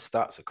goals, his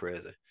stats are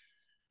crazy.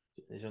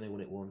 He's only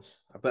won it once.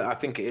 But I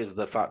think it is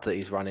the fact that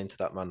he's ran into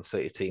that Man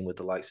City team with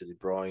the likes of De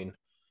Bruyne.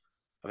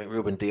 I think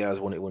Ruben Diaz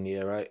won it 1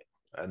 year, right?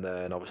 And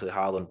then obviously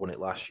Haaland won it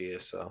last year.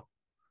 So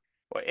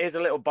well, here's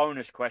a little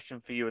bonus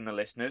question for you and the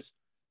listeners.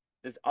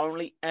 There's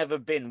only ever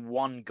been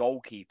one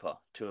goalkeeper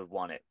to have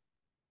won it.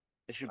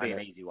 This should I be an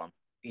know. easy one.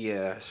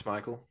 Yeah,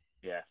 Schmeichel.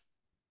 Yeah.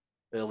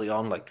 Early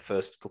on, like the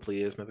first couple of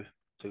years, maybe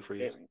 2, 3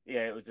 years.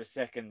 It was the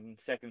second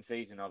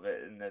season of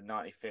it in the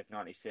 95th,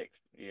 96th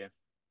year.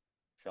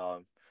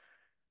 So,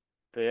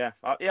 but yeah,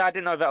 I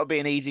didn't know if that would be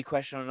an easy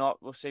question or not.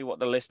 We'll see what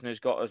the listeners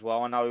got as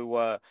well. I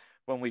know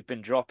when we've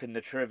been dropping the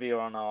trivia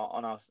on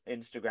our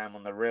Instagram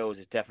on the reels,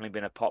 it's definitely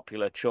been a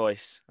popular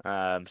choice.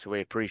 So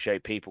we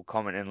appreciate people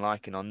commenting and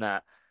liking on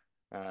that.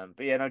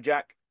 But yeah, no,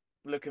 Jack,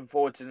 looking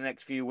forward to the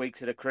next few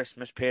weeks of the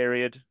Christmas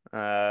period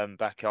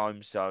back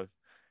home. So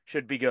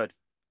should be good.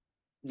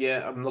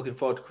 Yeah, I'm looking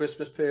forward to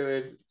Christmas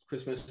period,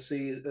 Christmas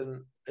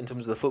season. In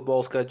terms of the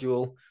football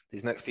schedule,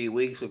 these next few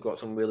weeks we've got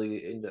some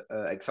really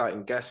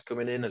exciting guests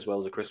coming in as well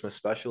as a Christmas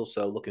special.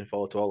 So looking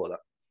forward to all of that.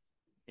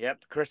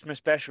 Yep, the Christmas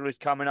special is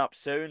coming up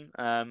soon.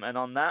 And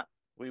on that,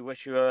 we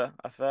wish you a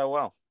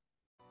farewell.